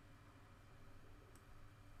outline?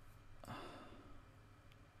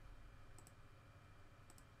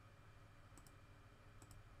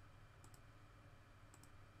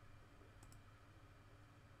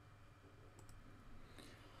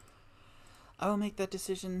 I will make that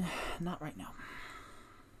decision not right now.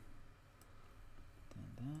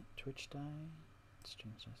 Then that, Twitch die,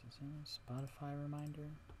 stream starts as soon, Spotify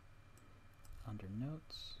reminder, under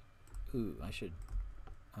notes. Ooh, I should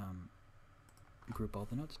group all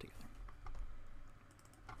the notes together.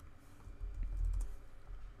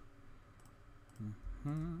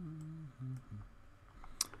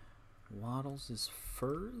 Waddles is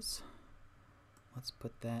furs. Let's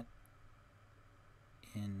put that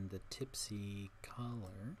in the Tipsy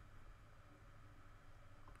color.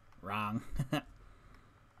 Wrong.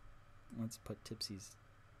 Let's put Tipsy's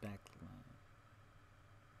backline.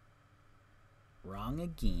 Wrong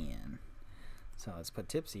again. So let's put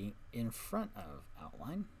Tipsy in front of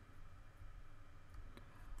outline.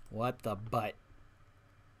 What the butt?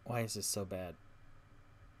 Why is this so bad?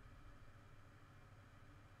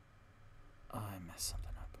 Oh, I messed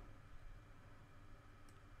something up.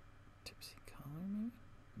 Tipsy color, maybe?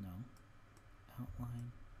 No.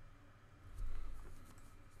 Outline.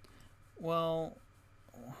 Well,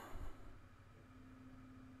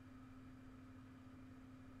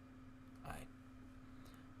 I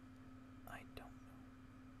don't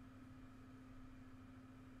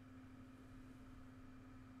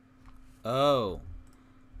know. Oh.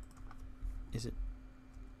 Is it?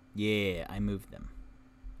 Yeah, I moved them.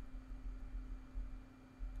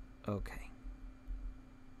 Okay.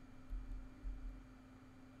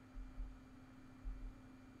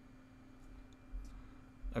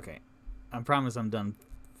 Okay. I promise I'm done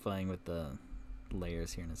playing with the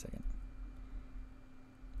layers here in a second.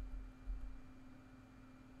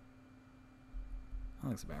 That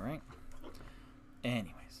looks about right.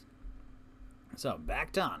 Anyways. So,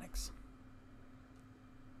 back to Onyx.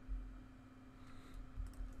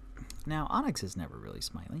 Now, Onyx is never really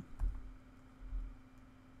smiling.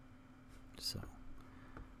 So,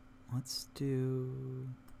 let's do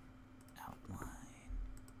outline.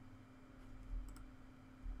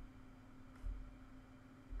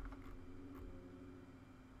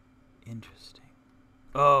 Interesting.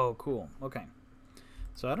 Oh, cool. Okay.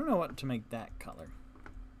 So I don't know what to make that color.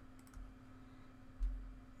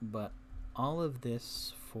 But all of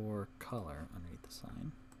this for color underneath the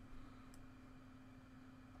sign.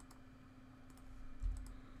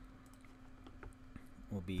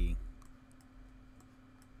 Will be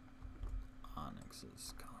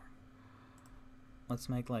Onyx's color. Let's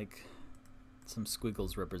make like some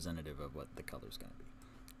squiggles representative of what the color's gonna be,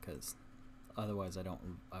 because otherwise I won't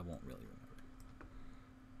really remember.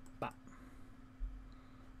 Bop.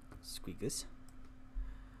 Squiggles.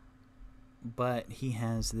 But he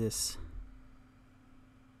has this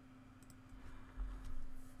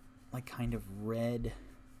like kind of red.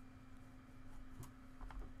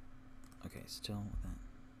 Okay, still with that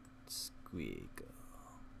squiggle.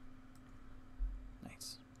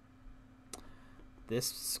 Nice.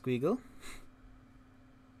 This squiggle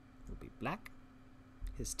will be black.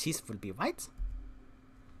 His teeth will be white.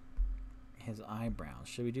 His eyebrows.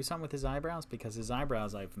 Should we do something with his eyebrows? Because his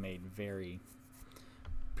eyebrows I've made very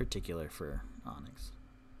particular for Onyx.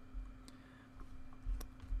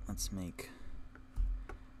 Let's make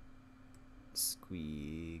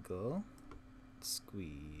squiggle.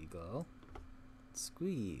 Squiggle.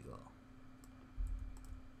 Squiggle.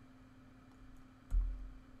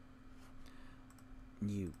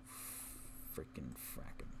 You frickin'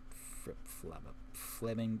 frackin' frip flabba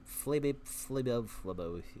flibbing flibby flibbo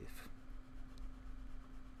flibbo.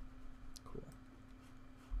 Cool.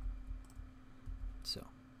 So,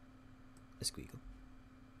 a squiggle.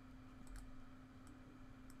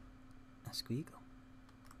 A squiggle.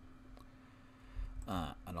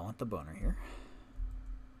 I don't want the boner here.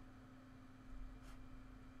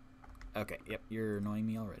 Okay, yep, you're annoying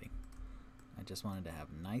me already. I just wanted to have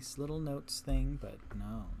a nice little notes thing, but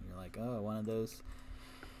no, you're like, oh, one of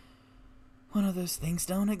those things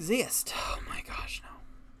don't exist. Oh my gosh, no.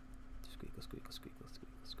 Squeakle, squeakle, squeakle,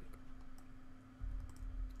 squeakle, squeakle.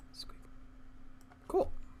 Squeakle.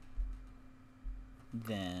 Cool.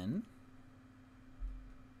 Then,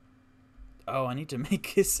 oh, I need to make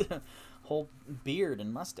his whole beard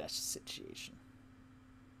and mustache situation.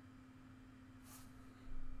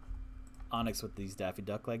 Onyx with these Daffy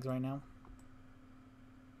Duck legs right now.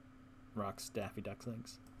 Rock's Daffy Duck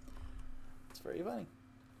legs. It's very funny.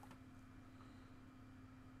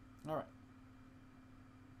 Alright.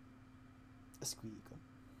 A squeakle.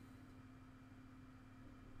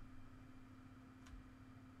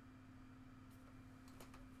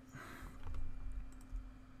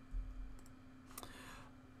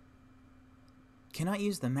 Cannot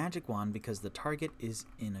use the magic wand because the target is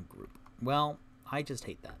in a group. Well, I just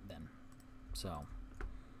hate that then. So,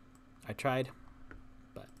 I tried,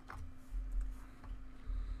 but.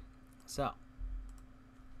 So,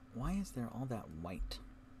 why is there all that white?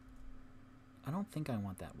 I don't think I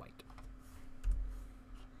want that white.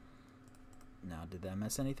 Now, did that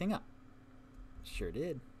mess anything up? Sure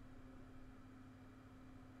did.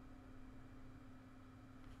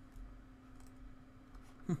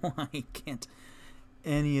 Why can't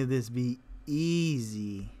any of this be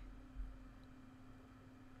easy?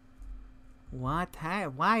 What?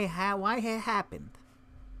 Why it happened?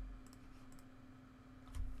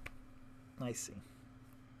 I see.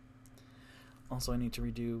 Also, I need to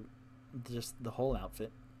redo just the whole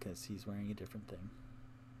outfit because he's wearing a different thing.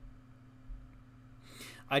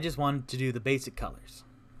 I just wanted to do the basic colors,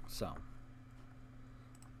 so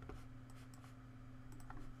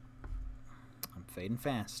I'm fading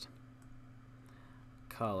fast.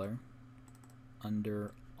 Color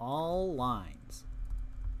under all lines.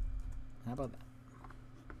 How about that?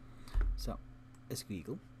 So, a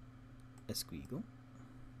squiggle, a squiggle,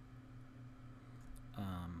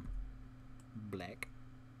 black.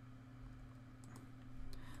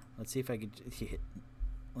 Let's see if I can.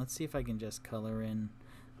 Let's see if I can just color in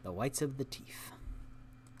the whites of the teeth,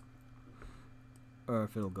 or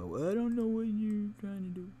if it'll go. I don't know what you're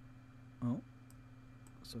trying to do. Oh,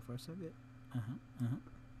 so far so good.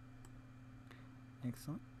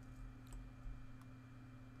 Excellent.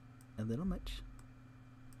 A little much.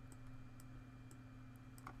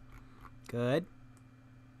 Good.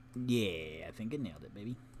 Yeah, I think I nailed it,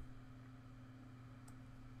 baby.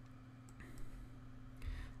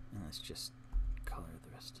 And let's just color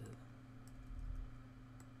the rest of it.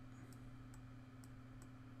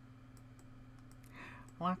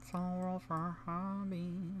 Let's all roll for a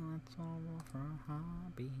hobby. Let's all roll for a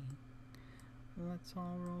hobby. Let's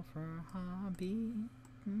all roll for a hobby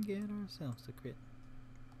and get ourselves a crit.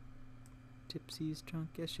 Tipsy's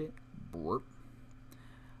drunk as shit. Borp.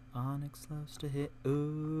 Onyx loves to hit.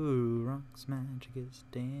 Ooh, Rock's magic is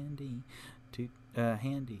dandy. Toot,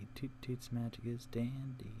 handy. Toot Toot's magic is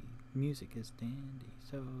dandy. Music is dandy.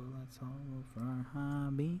 So let's all roll for our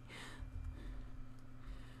hobby.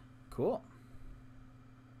 Cool.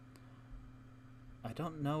 I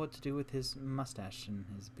don't know what to do with his mustache and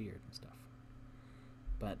his beard and stuff.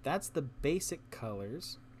 But that's the basic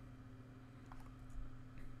colors.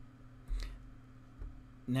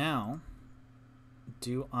 Now,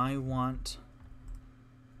 do I want...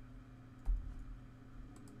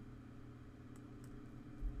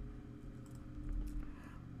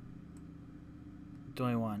 Do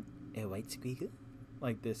I want a white squeaker?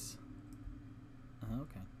 Like this? Oh,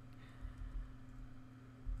 okay.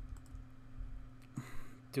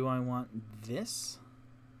 Do I want this?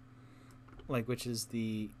 Like, which is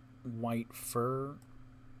the white fur?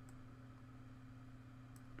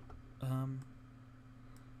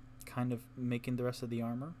 Kind of making the rest of the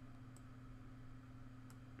armor.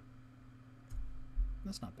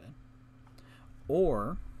 That's not bad.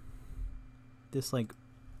 Or this, like,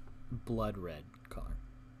 blood red color.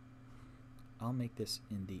 I'll make this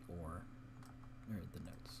in the or the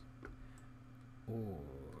notes. Or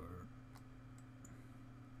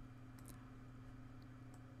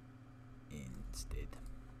instead.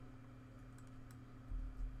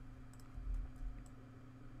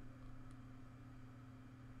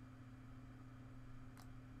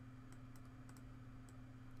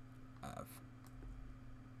 Of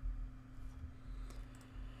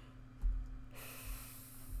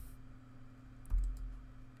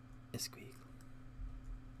a squeak.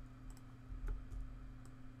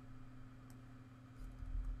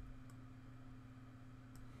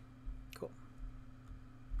 Cool.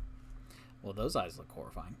 Well, those eyes look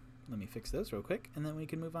horrifying. Let me fix those real quick, and then we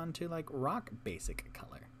can move on to, like, rock basic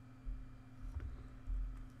color.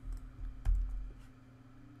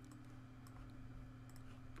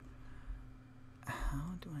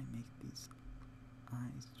 How do I make these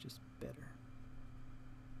eyes just better?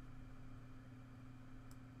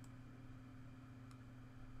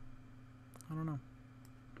 I don't know.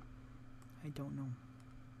 I don't know.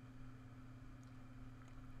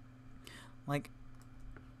 Like,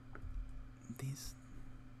 these...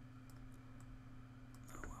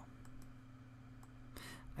 Oh well.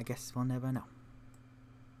 I guess we'll never know.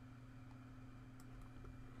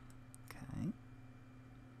 Okay.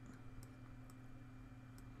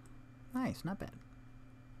 Nice, not bad.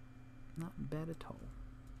 Not bad at all.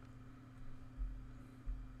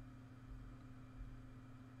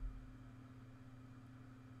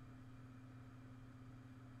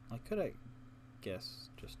 I could, I guess,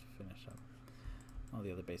 just finish up all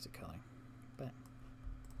the other basic coloring, but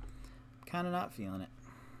kind of not feeling it.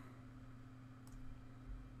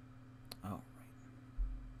 Oh, right.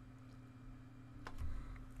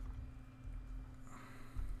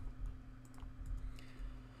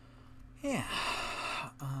 Yeah.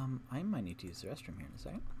 I might need to use the restroom here in a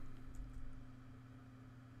second.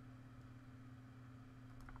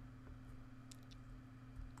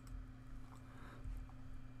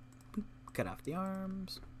 Boop. Cut off the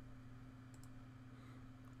arms.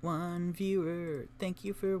 One viewer. Thank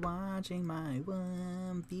you for watching my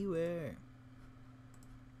one viewer.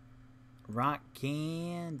 Rock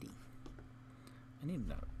candy. I need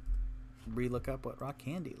to re-look up what rock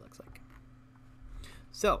candy looks like.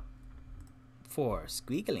 So, for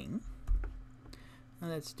squiggling,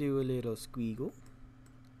 let's do a little squiggle.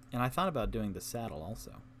 And I thought about doing the saddle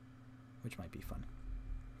also, which might be fun.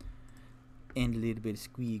 And a little bit of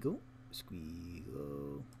squiggle.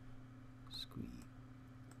 Squiggle.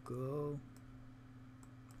 Squiggle.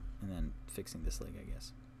 And then fixing this leg, I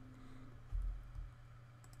guess.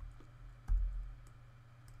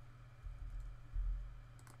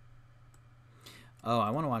 Oh, I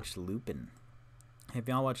want to watch Lupin. Have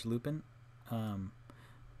y'all watched Lupin?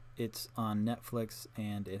 It's on Netflix,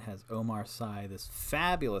 and it has Omar Sy, this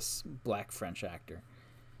fabulous black French actor.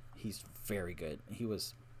 He's very good. He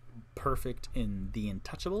was perfect in The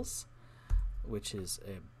Untouchables, which is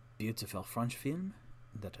a beautiful French film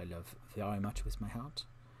that I love very much with my heart.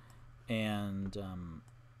 And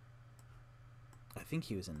I think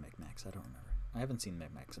he was in Mad Max. I don't remember. I haven't seen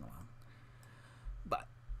Mad Max in a while. But,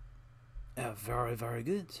 oh Very, very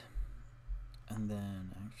good. And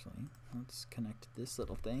then, actually, let's connect this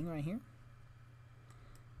little thing right here.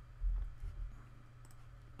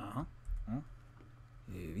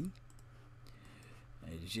 Oui.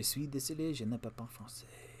 Je suis désolé, je ne parle pas français.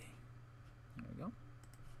 There we go.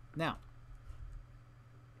 Now,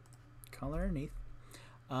 color underneath.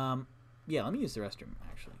 Yeah, let me use the restroom,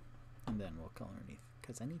 actually. And then we'll color underneath.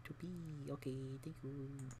 Because I need to pee. Okay, thank you.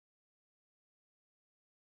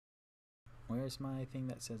 Where's my thing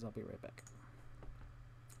that says I'll be right back?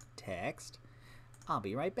 Text. I'll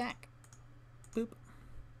be right back. Boop.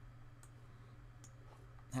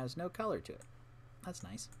 Has no color to it. That's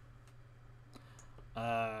nice.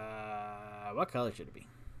 What color should it be?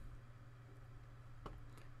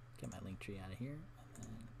 Get my link tree out of here. And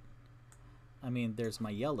then, I mean, there's my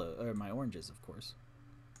yellow, or my oranges, of course.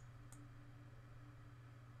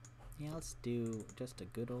 Yeah, let's do just a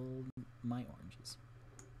good old my oranges.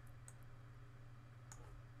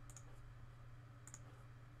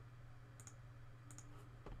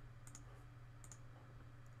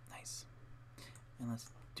 Nice. And let's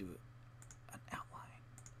do an outline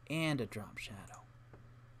and a drop shadow.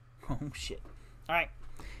 Oh shit. Alright.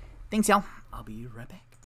 Thanks, y'all. I'll be right back.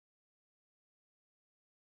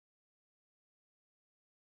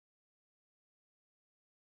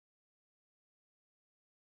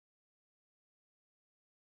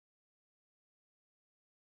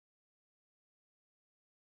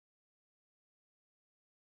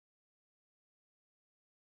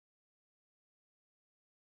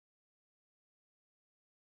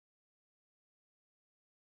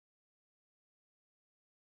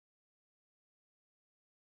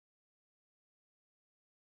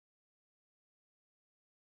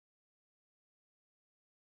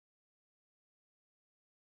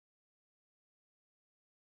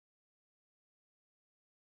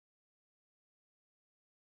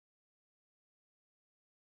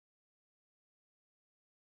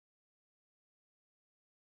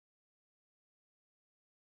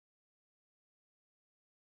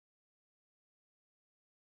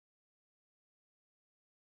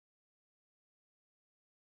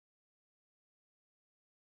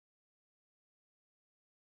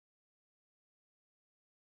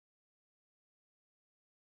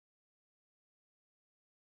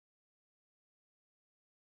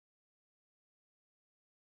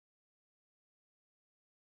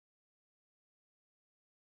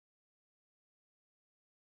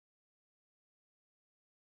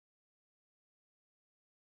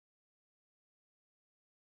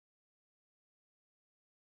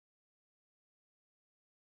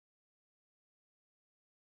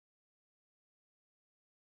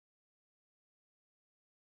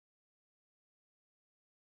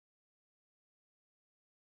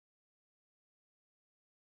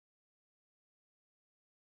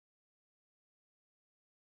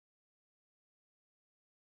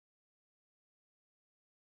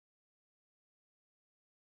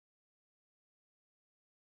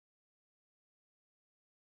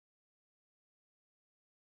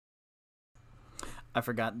 I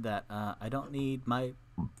forgot that I don't need my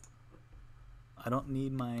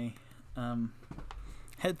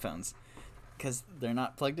headphones because they're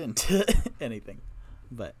not plugged into anything,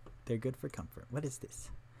 but they're good for comfort. What is this?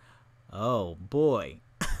 Oh boy.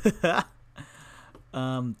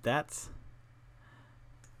 That's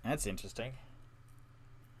interesting.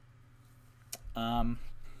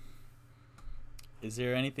 Is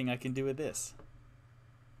there anything I can do with this?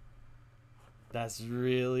 That's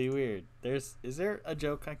really weird. Is there a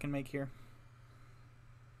joke I can make here?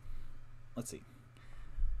 Let's see.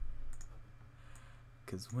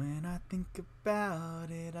 'Cause when I think about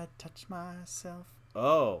it, I touch myself.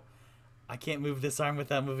 Oh, I can't move this arm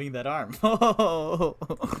without moving that arm. Oh,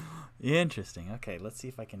 interesting. Okay, let's see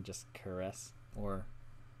if I can just caress or.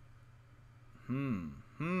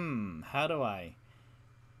 How do I?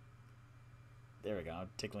 There we go. I'm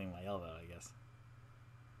tickling my elbow, I guess.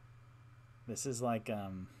 This is like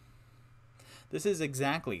this is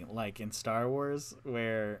exactly like in Star Wars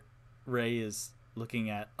where Rey is looking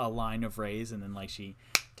at a line of rays and then like she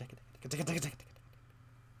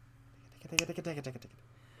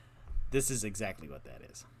this is exactly what that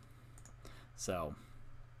is. So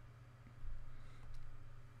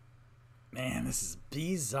man, this is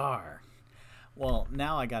bizarre. Well,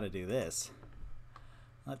 now I got to do this.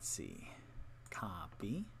 Let's see.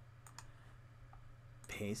 Copy.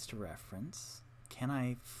 Paste reference. Can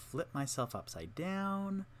I flip myself upside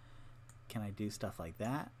down? Can I do stuff like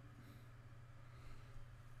that?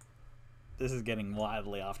 This is getting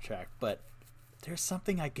wildly off track, but there's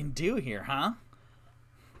something I can do here, huh?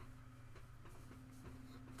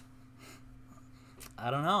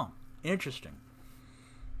 I don't know. Interesting.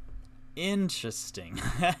 Interesting.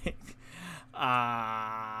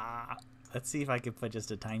 Let's see if I can put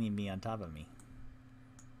just a tiny me on top of me.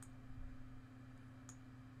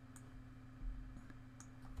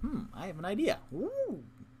 I have an idea. Ooh.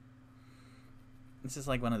 This is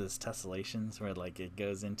like one of those tessellations where like it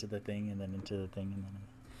goes into the thing and then into the thing and then...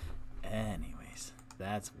 Anyways,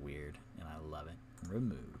 that's weird and I love it.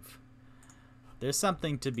 Remove. There's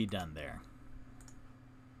something to be done there.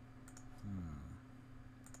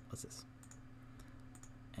 What's this?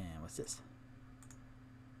 And what's this?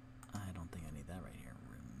 I don't think I need that right here.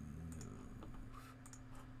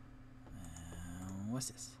 Remove. What's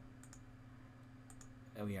this?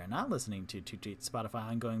 We are not listening to Toot Toot's Spotify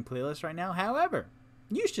ongoing playlist right now. However,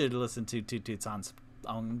 you should listen to Toot Toot's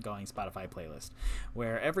ongoing Spotify playlist,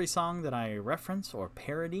 where every song that I reference or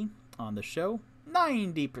parody on the show,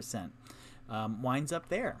 90% winds up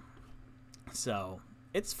there. So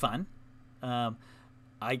it's fun.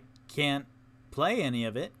 I can't play any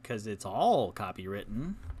of it because it's all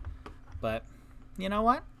copywritten, but you know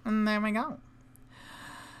what? And there we go.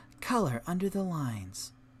 Color under the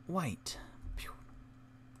lines, white.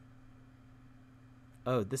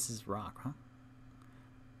 Oh, this is rock, huh?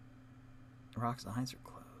 Rock's eyes are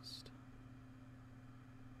closed.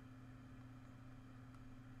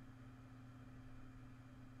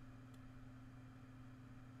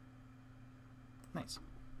 Nice.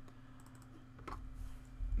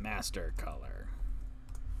 Master color.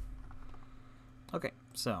 Okay,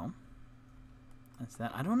 so that's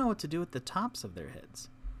that. I don't know what to do with the tops of their heads.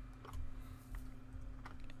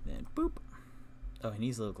 And then boop. Oh, he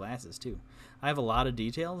needs little glasses too. I have a lot of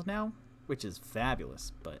details now, which is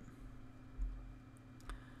fabulous, but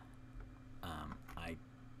I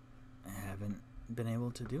haven't been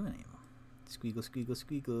able to do any of them. Squeagle, squeagle,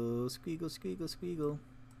 squeagle, squeagle, squeagle, squeagle.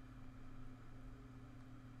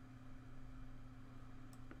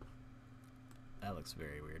 That looks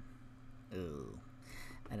very weird. Ooh,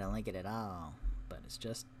 I don't like it at all, but it's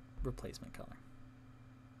just replacement color.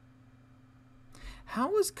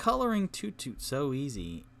 How was coloring Toot Toot so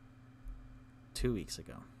easy 2 weeks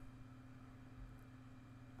ago?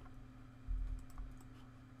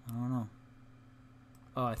 I don't know.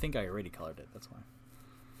 Oh, I think I already colored it. That's why.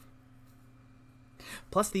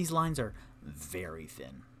 Plus, these lines are very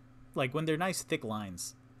thin. Like, when they're nice, thick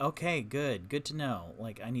lines. Okay, good. Good to know.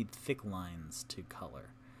 Like, I need thick lines to color.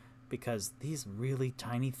 Because these really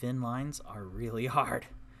tiny, thin lines are really hard.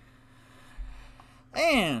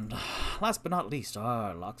 And last but not least,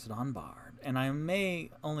 our Loxodon Bard. And I may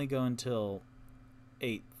only go until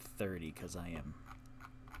 8:30 because I am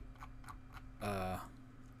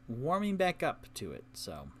warming back up to it.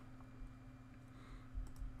 So,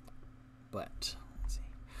 but let's see.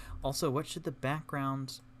 Also, what should the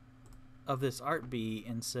background of this art be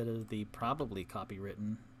instead of the probably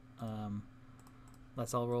copywritten?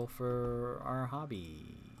 Let's all roll for our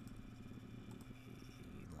hobby.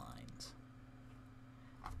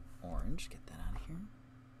 Orange, get that out of here.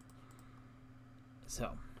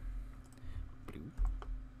 So, blue.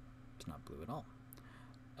 It's not blue at all.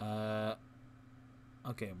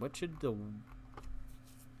 Okay, what should the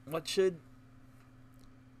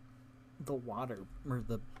water or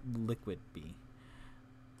the liquid be?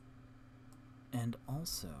 And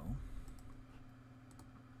also,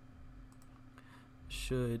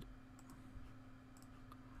 should...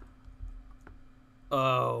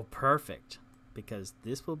 Oh, perfect. Because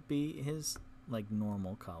this will be his, like,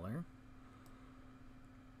 normal color.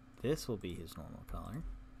 This will be his normal color.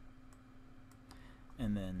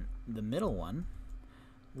 And then the middle one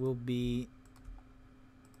will be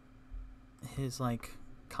his, like,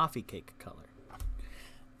 coffee cake color.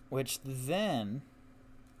 Which then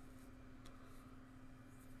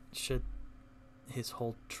should his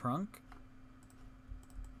whole trunk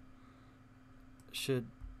should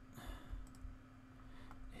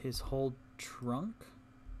his whole trunk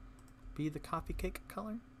be the coffee cake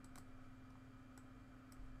color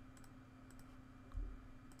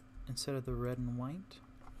instead of the red and white?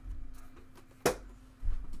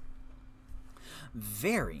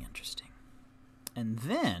 Very interesting. And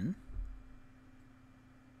then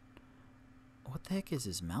what the heck is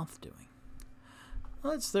his mouth doing?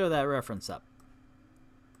 Let's throw that reference up.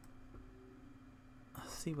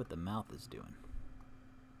 Let's see what the mouth is doing.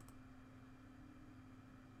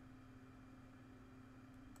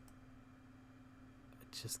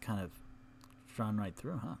 Just kind of drawn right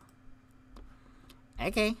through, huh?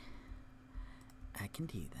 Okay. I can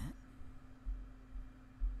do that.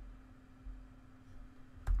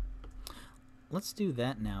 Let's do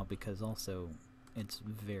that now because also it's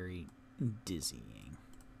very dizzying.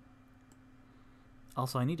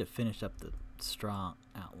 Also, I need to finish up the straw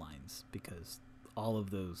outlines because all of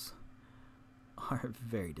those are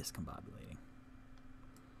very discombobulating.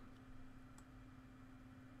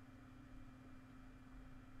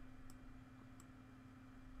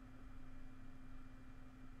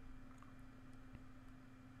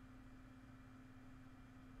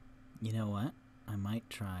 You know what? I might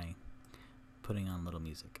try putting on little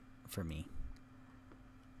music for me.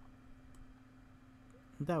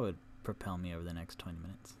 That would propel me over the next 20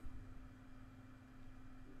 minutes.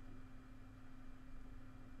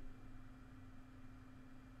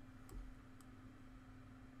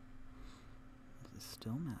 This is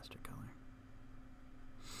still master color.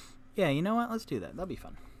 Yeah, you know what? Let's do that. That'll be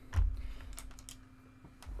fun.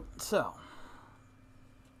 So.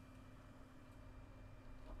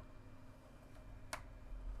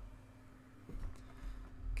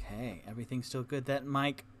 Okay, everything's still good. That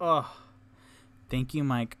mic, oh, thank you,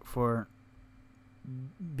 Mike, for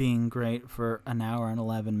being great for an hour and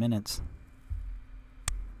 11 minutes.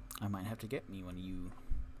 I might have to get me one of you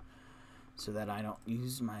so that I don't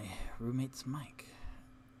use my roommate's mic.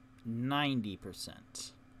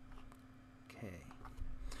 90%. Okay.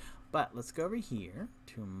 But let's go over here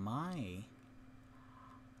to my...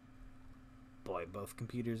 Boy, both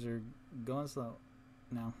computers are going slow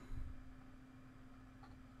now.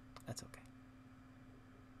 That's okay.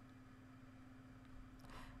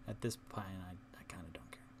 At this point, I kind of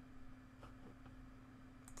don't care.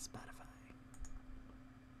 Spotify.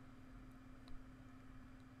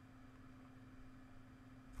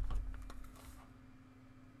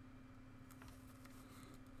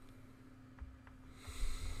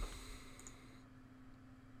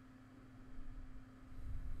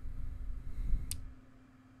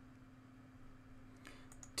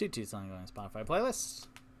 Two song going Spotify playlist.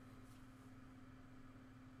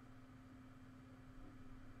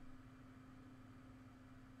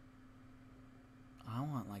 I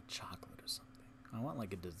want like chocolate or something. I want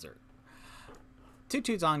like a dessert.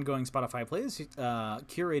 Tutu's ongoing Spotify playlist,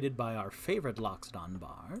 curated by our favorite Loxodon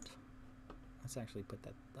Bard. Let's actually put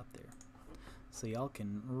that up there so y'all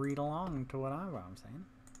can read along to what I'm saying.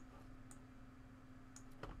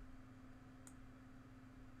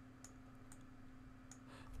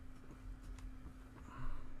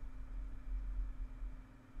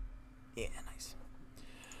 Yeah, nice.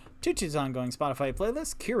 Tutu's ongoing Spotify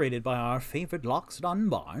playlist, curated by our favorite Loxodon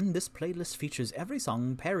Barn. This playlist features every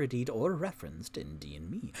song parodied or referenced in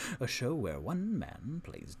D&Me, a show where one man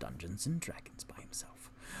plays Dungeons and Dragons by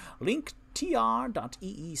himself. Link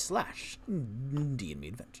tr.ee/D&Me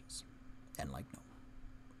Adventures. And like no.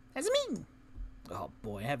 That's me! Oh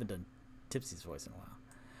boy, I haven't done Tipsy's voice in a while.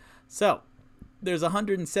 So, there's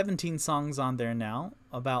 117 songs on there now,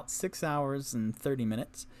 about 6 hours and 30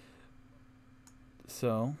 minutes.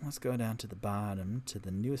 So let's go down to the bottom to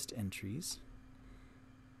the newest entries.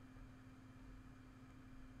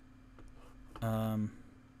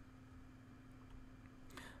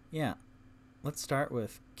 Yeah, let's start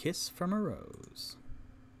with Kiss from a Rose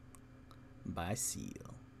by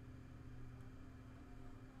Seal.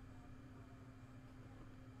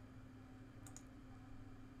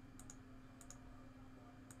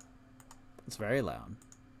 It's very loud.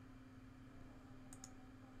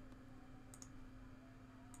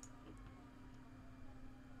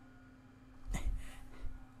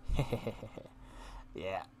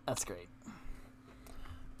 Yeah, that's great.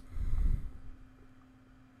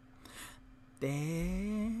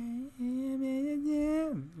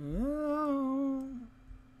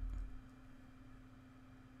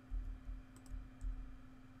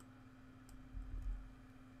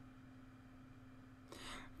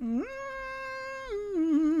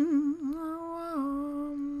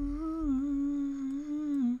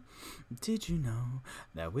 Did you know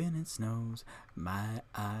that when it snows, my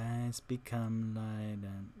eyes become light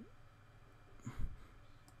and...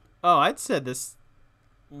 Oh, I'd said this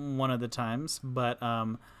one of the times, but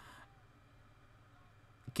can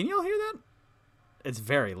you all hear that? It's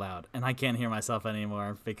very loud, and I can't hear myself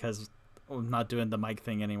anymore because I'm not doing the mic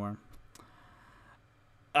thing anymore.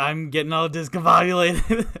 I'm getting all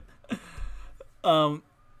discombobulated.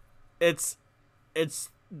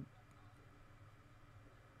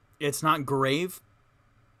 It's not grave.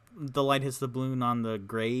 The light hits the balloon on the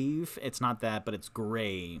grave. It's not that, but it's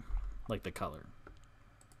gray, like the color.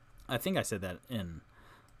 I think I said that in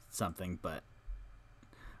something, but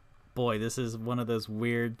boy, this is one of those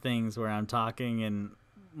weird things where I'm talking and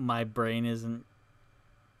my brain isn't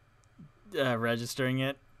registering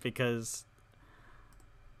it because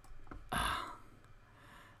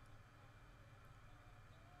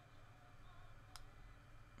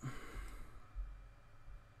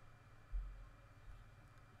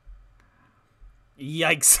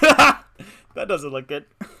Yikes. That doesn't look good.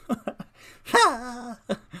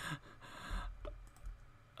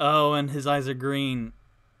 Oh, and his eyes are green.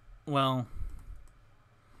 Well,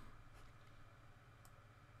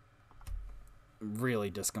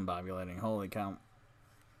 really discombobulating. Holy cow.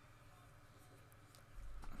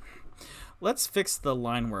 Let's fix the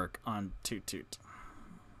line work on Toot Toot.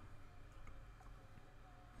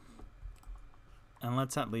 And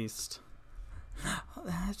let's at least...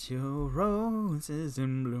 That your roses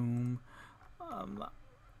in bloom.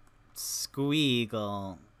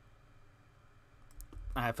 Squeagle.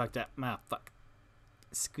 I fucked up. Ah, fuck.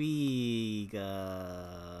 Squeagle.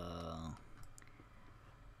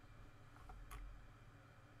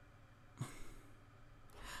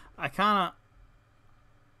 I kinda...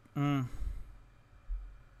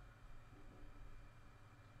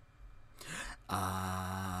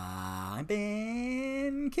 I've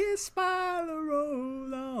been kissed by the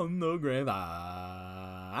rose on the grave.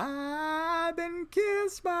 I've been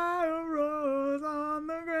kissed by a rose on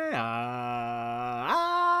the grave.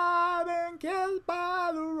 I've been kissed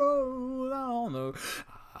by the rose on the...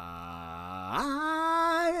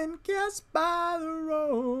 I've been kissed by the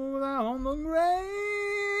rose on the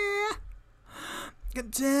grave. Can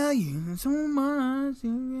tell you so much.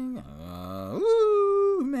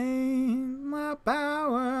 Ooh, man, my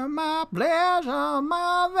power, my pleasure,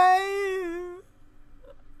 my vein.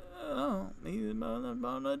 Oh, he's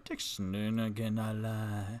about addiction, and I cannot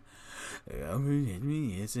lie.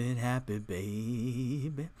 Is it happy,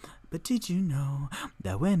 baby? But did you know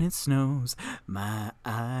that when it snows, my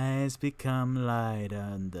eyes become light,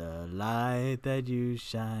 and the light that you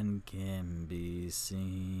shine can be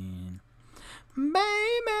seen? Baby,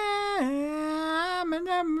 I'm in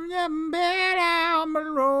bed out the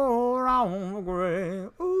road on the grave.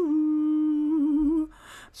 Ooh,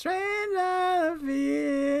 stranger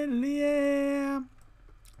feel the air.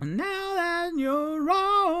 Now that your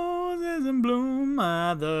rose is in bloom,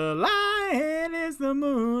 the light is the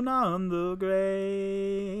moon on the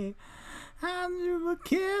grave. And you were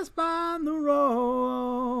kissed by the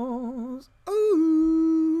rose.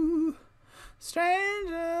 Ooh.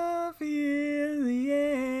 Stranger, feel the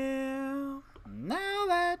air. Now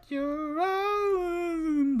that your rose is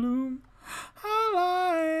in bloom, a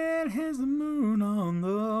light is the moon on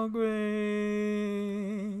the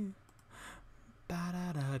grave.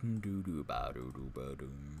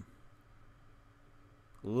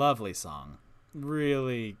 Lovely song.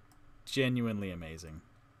 Really, genuinely amazing.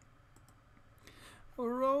 A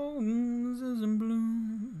rose is in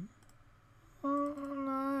bloom, a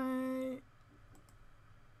light.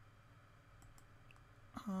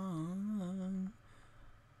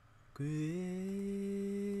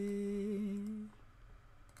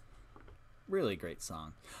 Really great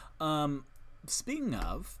song. Speaking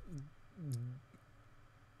of,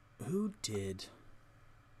 who did...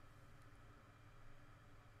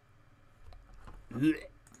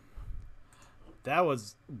 That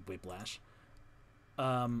was whiplash.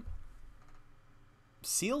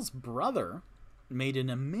 Seal's brother made an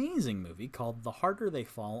amazing movie called The Harder They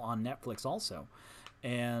Fall on Netflix also.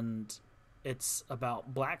 And it's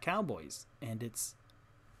about black cowboys. And it's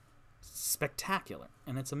spectacular.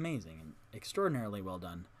 And it's amazing and extraordinarily well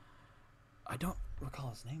done. I don't recall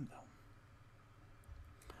his name, though.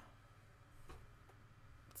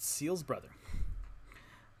 Seal's brother.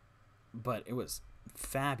 But it was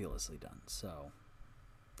fabulously done. So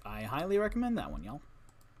I highly recommend that one, y'all.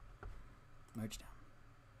 Merge down.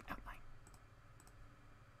 Outline.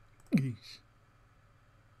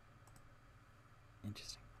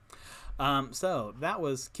 Interesting. So that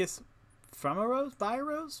was Kiss from a Rose, by a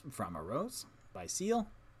Rose, from a Rose, by Seal.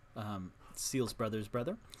 Seal's brother's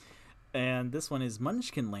brother. And this one is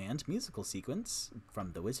Munchkin Land musical sequence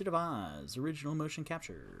from The Wizard of Oz, original motion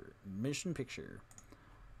capture, mission picture.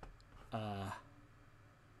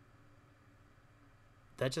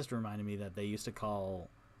 That just reminded me that they used to call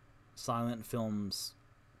silent films...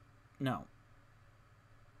 No.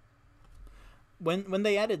 When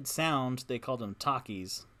they added sound, they called them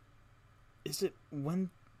talkies. Is it when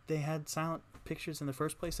they had silent pictures in the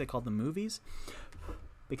first place, they called them movies?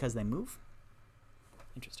 Because they move?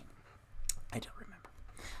 Interesting. I don't remember.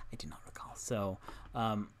 I do not recall. So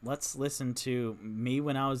let's listen to me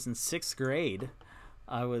when I was in 6th grade.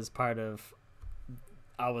 I was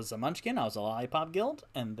a Munchkin. I was a Lollipop Guild.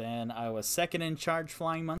 And then I was second in charge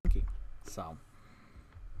flying monkey. So...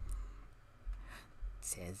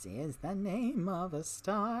 Says is the name of a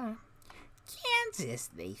star. Kansas,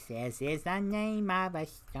 they says, is the name of a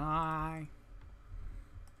star.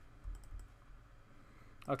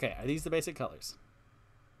 Okay, are these the basic colors?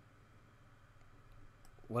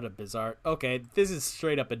 What a bizarre... Okay, this is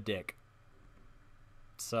straight up a dick.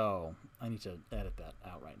 So, I need to edit that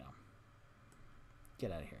out right now.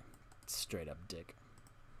 Get out of here. Straight up dick.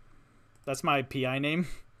 That's my PI name.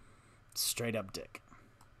 Straight up dick.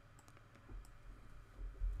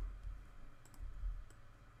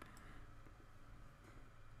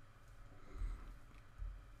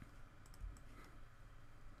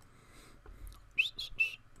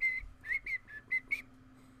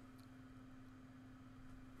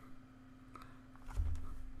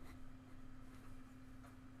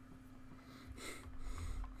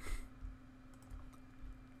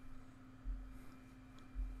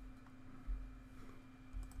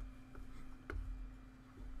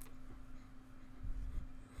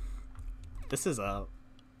 This is a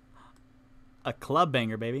club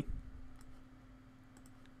banger, baby.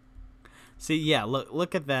 See, yeah,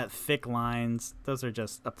 look at that thick lines. Those are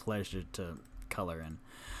just a pleasure to color in.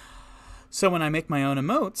 So when I make my own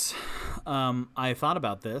emotes, I thought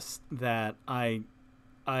about this, that I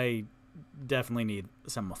definitely need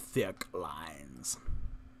some thick lines.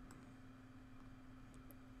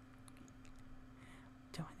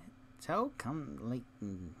 Doing it so complete.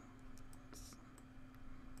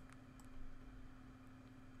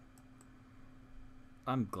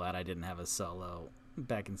 I'm glad I didn't have a solo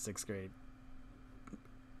back in 6th grade.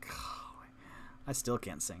 I still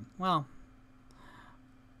can't sing. Well,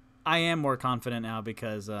 I am more confident now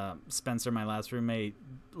because Spencer, my last roommate,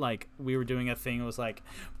 like, we were doing a thing. It was like,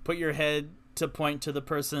 put your head to point to the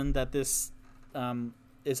person that this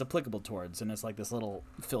is applicable towards, and it's like this little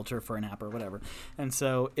filter for an app or whatever. And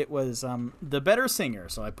so it was the better singer.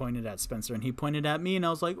 So I pointed at Spencer, and he pointed at me, and I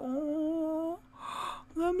was like, oh,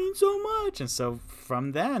 that means so much. And so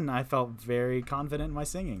from then, I felt very confident in my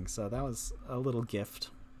singing. So that was a little gift.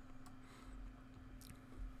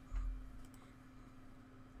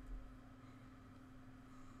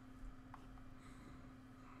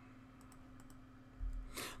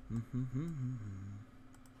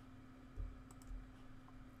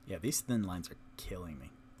 Yeah, these thin lines are killing me.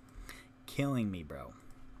 Killing me, bro.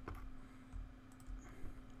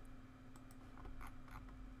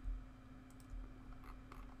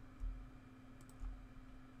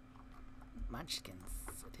 Munchkin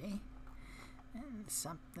City, and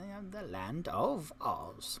something of the land of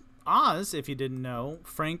Oz. Oz, if you didn't know,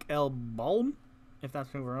 Frank L. Baum, if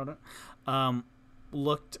that's who wrote it,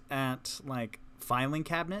 looked at like filing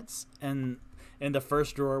cabinets, and in the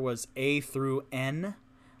first drawer was A through N,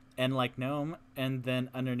 like gnome, and then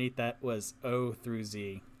underneath that was O through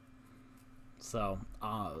Z. So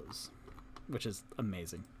Oz, which is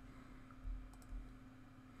amazing.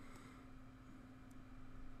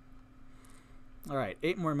 All right,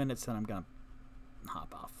 8 more minutes, then I'm gonna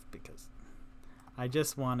hop off because I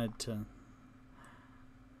just wanted to.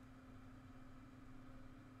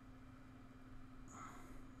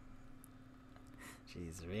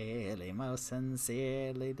 She's really most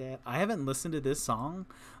sincerely dead. I haven't listened to this song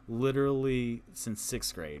literally since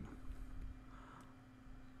 6th grade.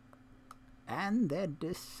 And their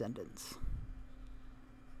descendants.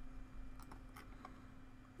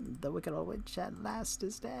 The wicked old witch at last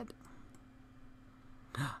is dead.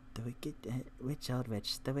 The wicked witch, old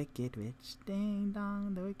witch, the wicked witch, ding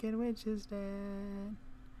dong, the wicked witch is dead.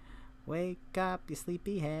 Wake up, you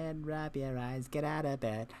sleepy head, rub your eyes, get out of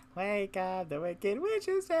bed. Wake up, the wicked witch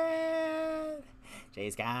is dead.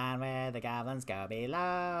 She's gone where the goblins go,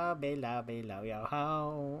 below, below, below, yo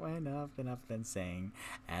ho. And up and sing,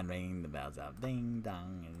 and ring the bells up, ding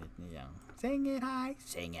dong, and you know, sing it high,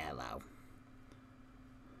 sing it low.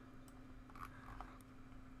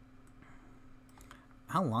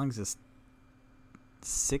 How long is this?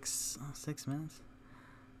 6 minutes?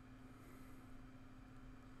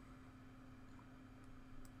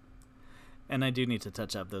 And I do need to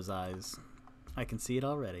touch up those eyes. I can see it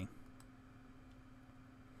already.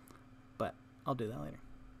 But I'll do that later.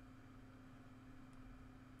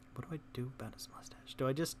 What do I do about his mustache? Do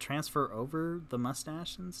I just transfer over the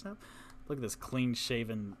mustache and stuff? Look at this clean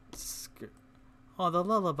shaven skirt. Oh, the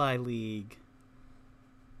Lullaby League.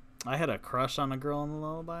 I had a crush on a girl in the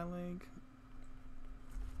Lullaby League.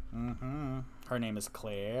 Her name is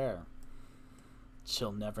Claire.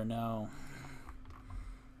 She'll never know.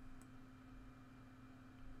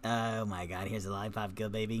 Oh my god, here's a lollipop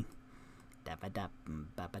guild, baby.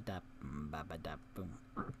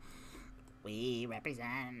 We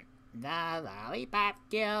represent the Lollipop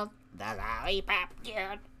Guild, the Lollipop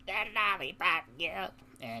Guild, the Lollipop Guild.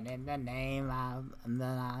 And in the name of the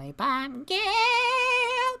Lollipop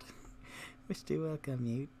Guild, wish to welcome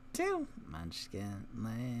you to Munchkin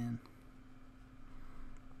Land.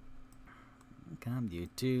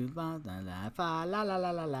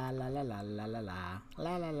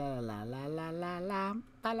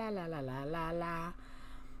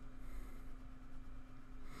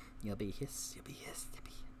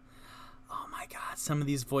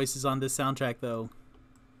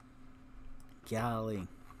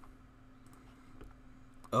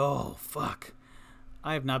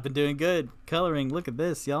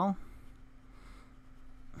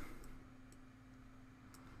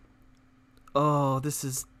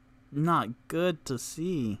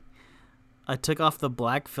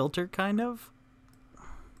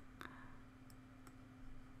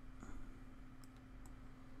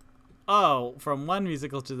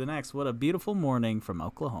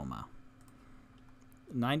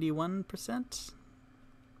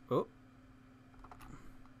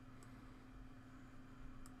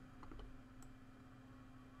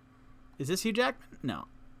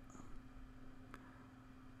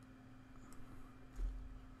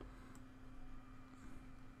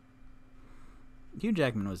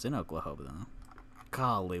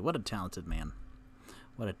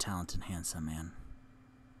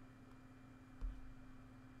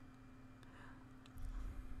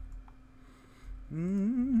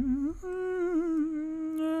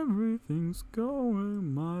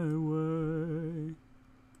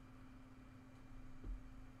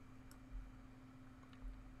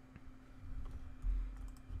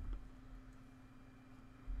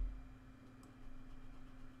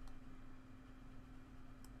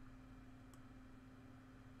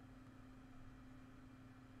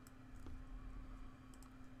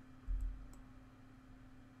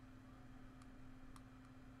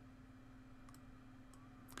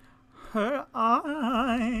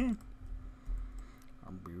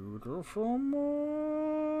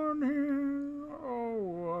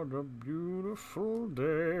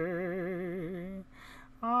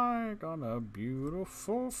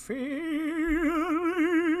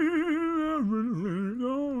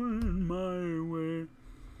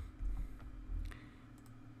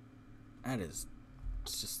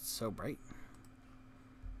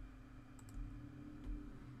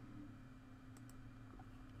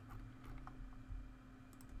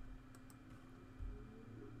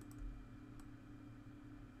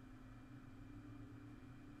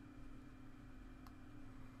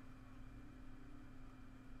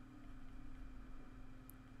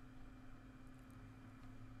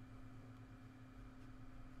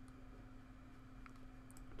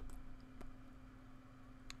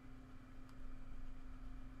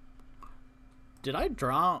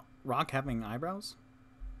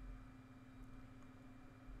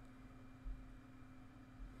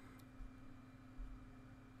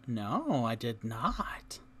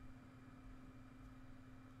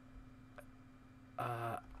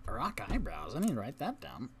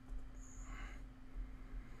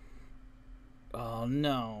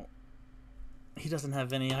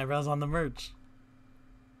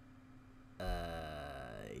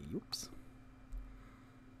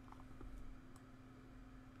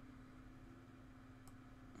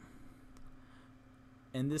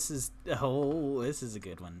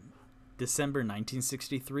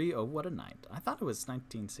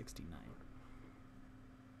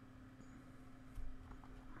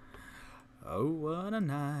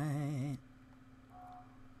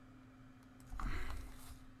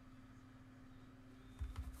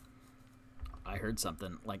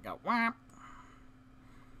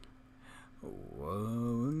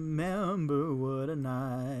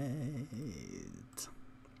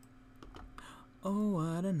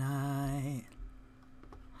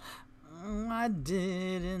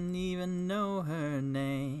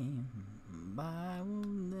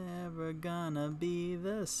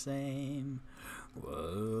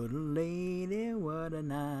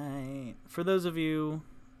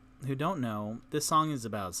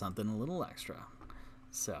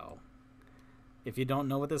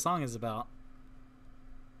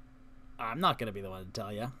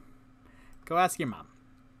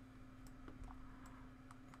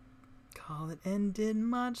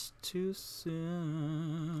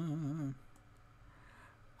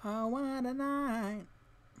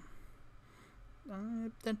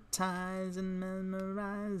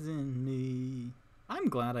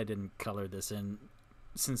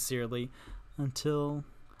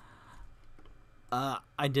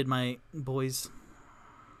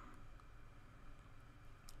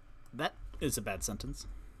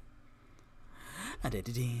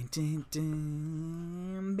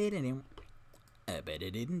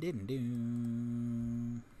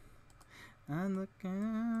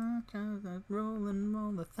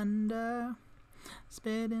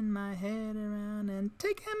 spinning my head around and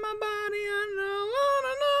taking my body under one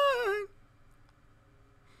night.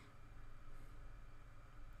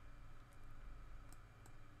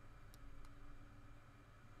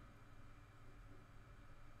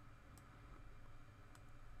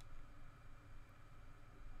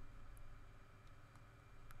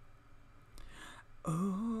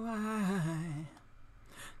 Oh, I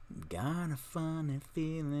got a funny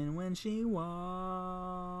feeling when she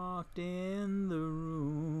walked in the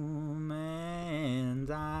room,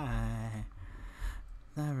 and I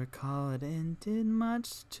recall it ended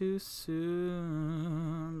much too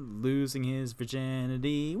soon, losing his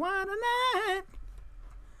virginity. What a night!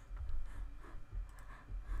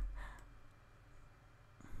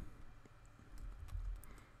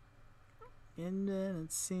 And then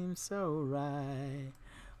it seems so right.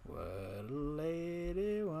 What a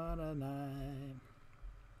lady, what a night.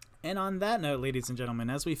 And on that note, ladies and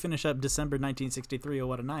gentlemen, as we finish up December 1963, oh,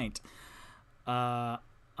 what a night,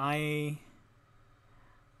 I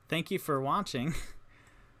thank you for watching.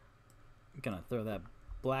 I'm gonna throw that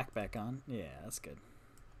black back on. Yeah, that's good.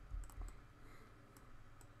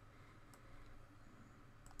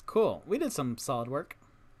 Cool. We did some solid work.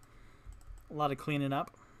 A lot of cleaning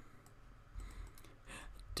up.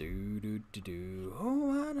 Oh,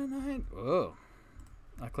 what a night. Oh,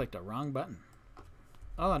 I clicked a wrong button.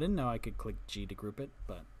 Oh, I didn't know I could click G to group it,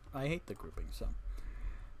 but I hate the grouping, so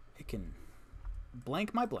it can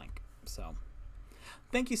blank my blank. So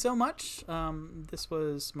thank you so much. This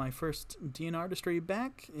was my first D&Artistry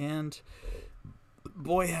back, and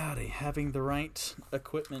boy howdy, having the right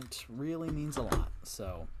equipment really means a lot.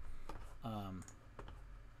 So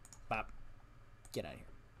bop, get out of here.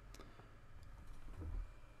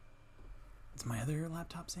 Is my other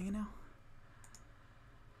laptop singing now?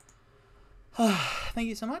 Thank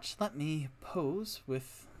you so much. Let me pose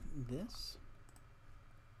with this.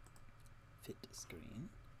 Fit screen.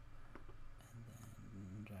 And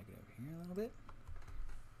then drag it over here a little bit.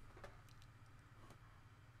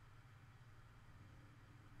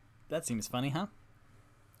 That seems funny, huh?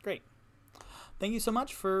 Great. Thank you so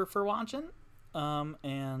much for watching.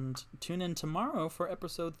 And tune in tomorrow for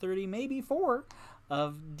episode 30, maybe 4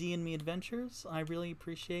 of D&Me Adventures. I really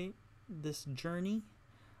appreciate this journey,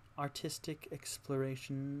 artistic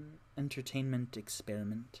exploration, entertainment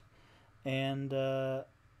experiment, and I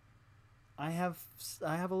have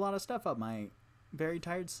a lot of stuff up my very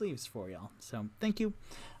tired sleeves for y'all. So thank you.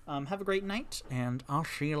 Have a great night, and I'll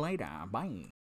see you later. Bye.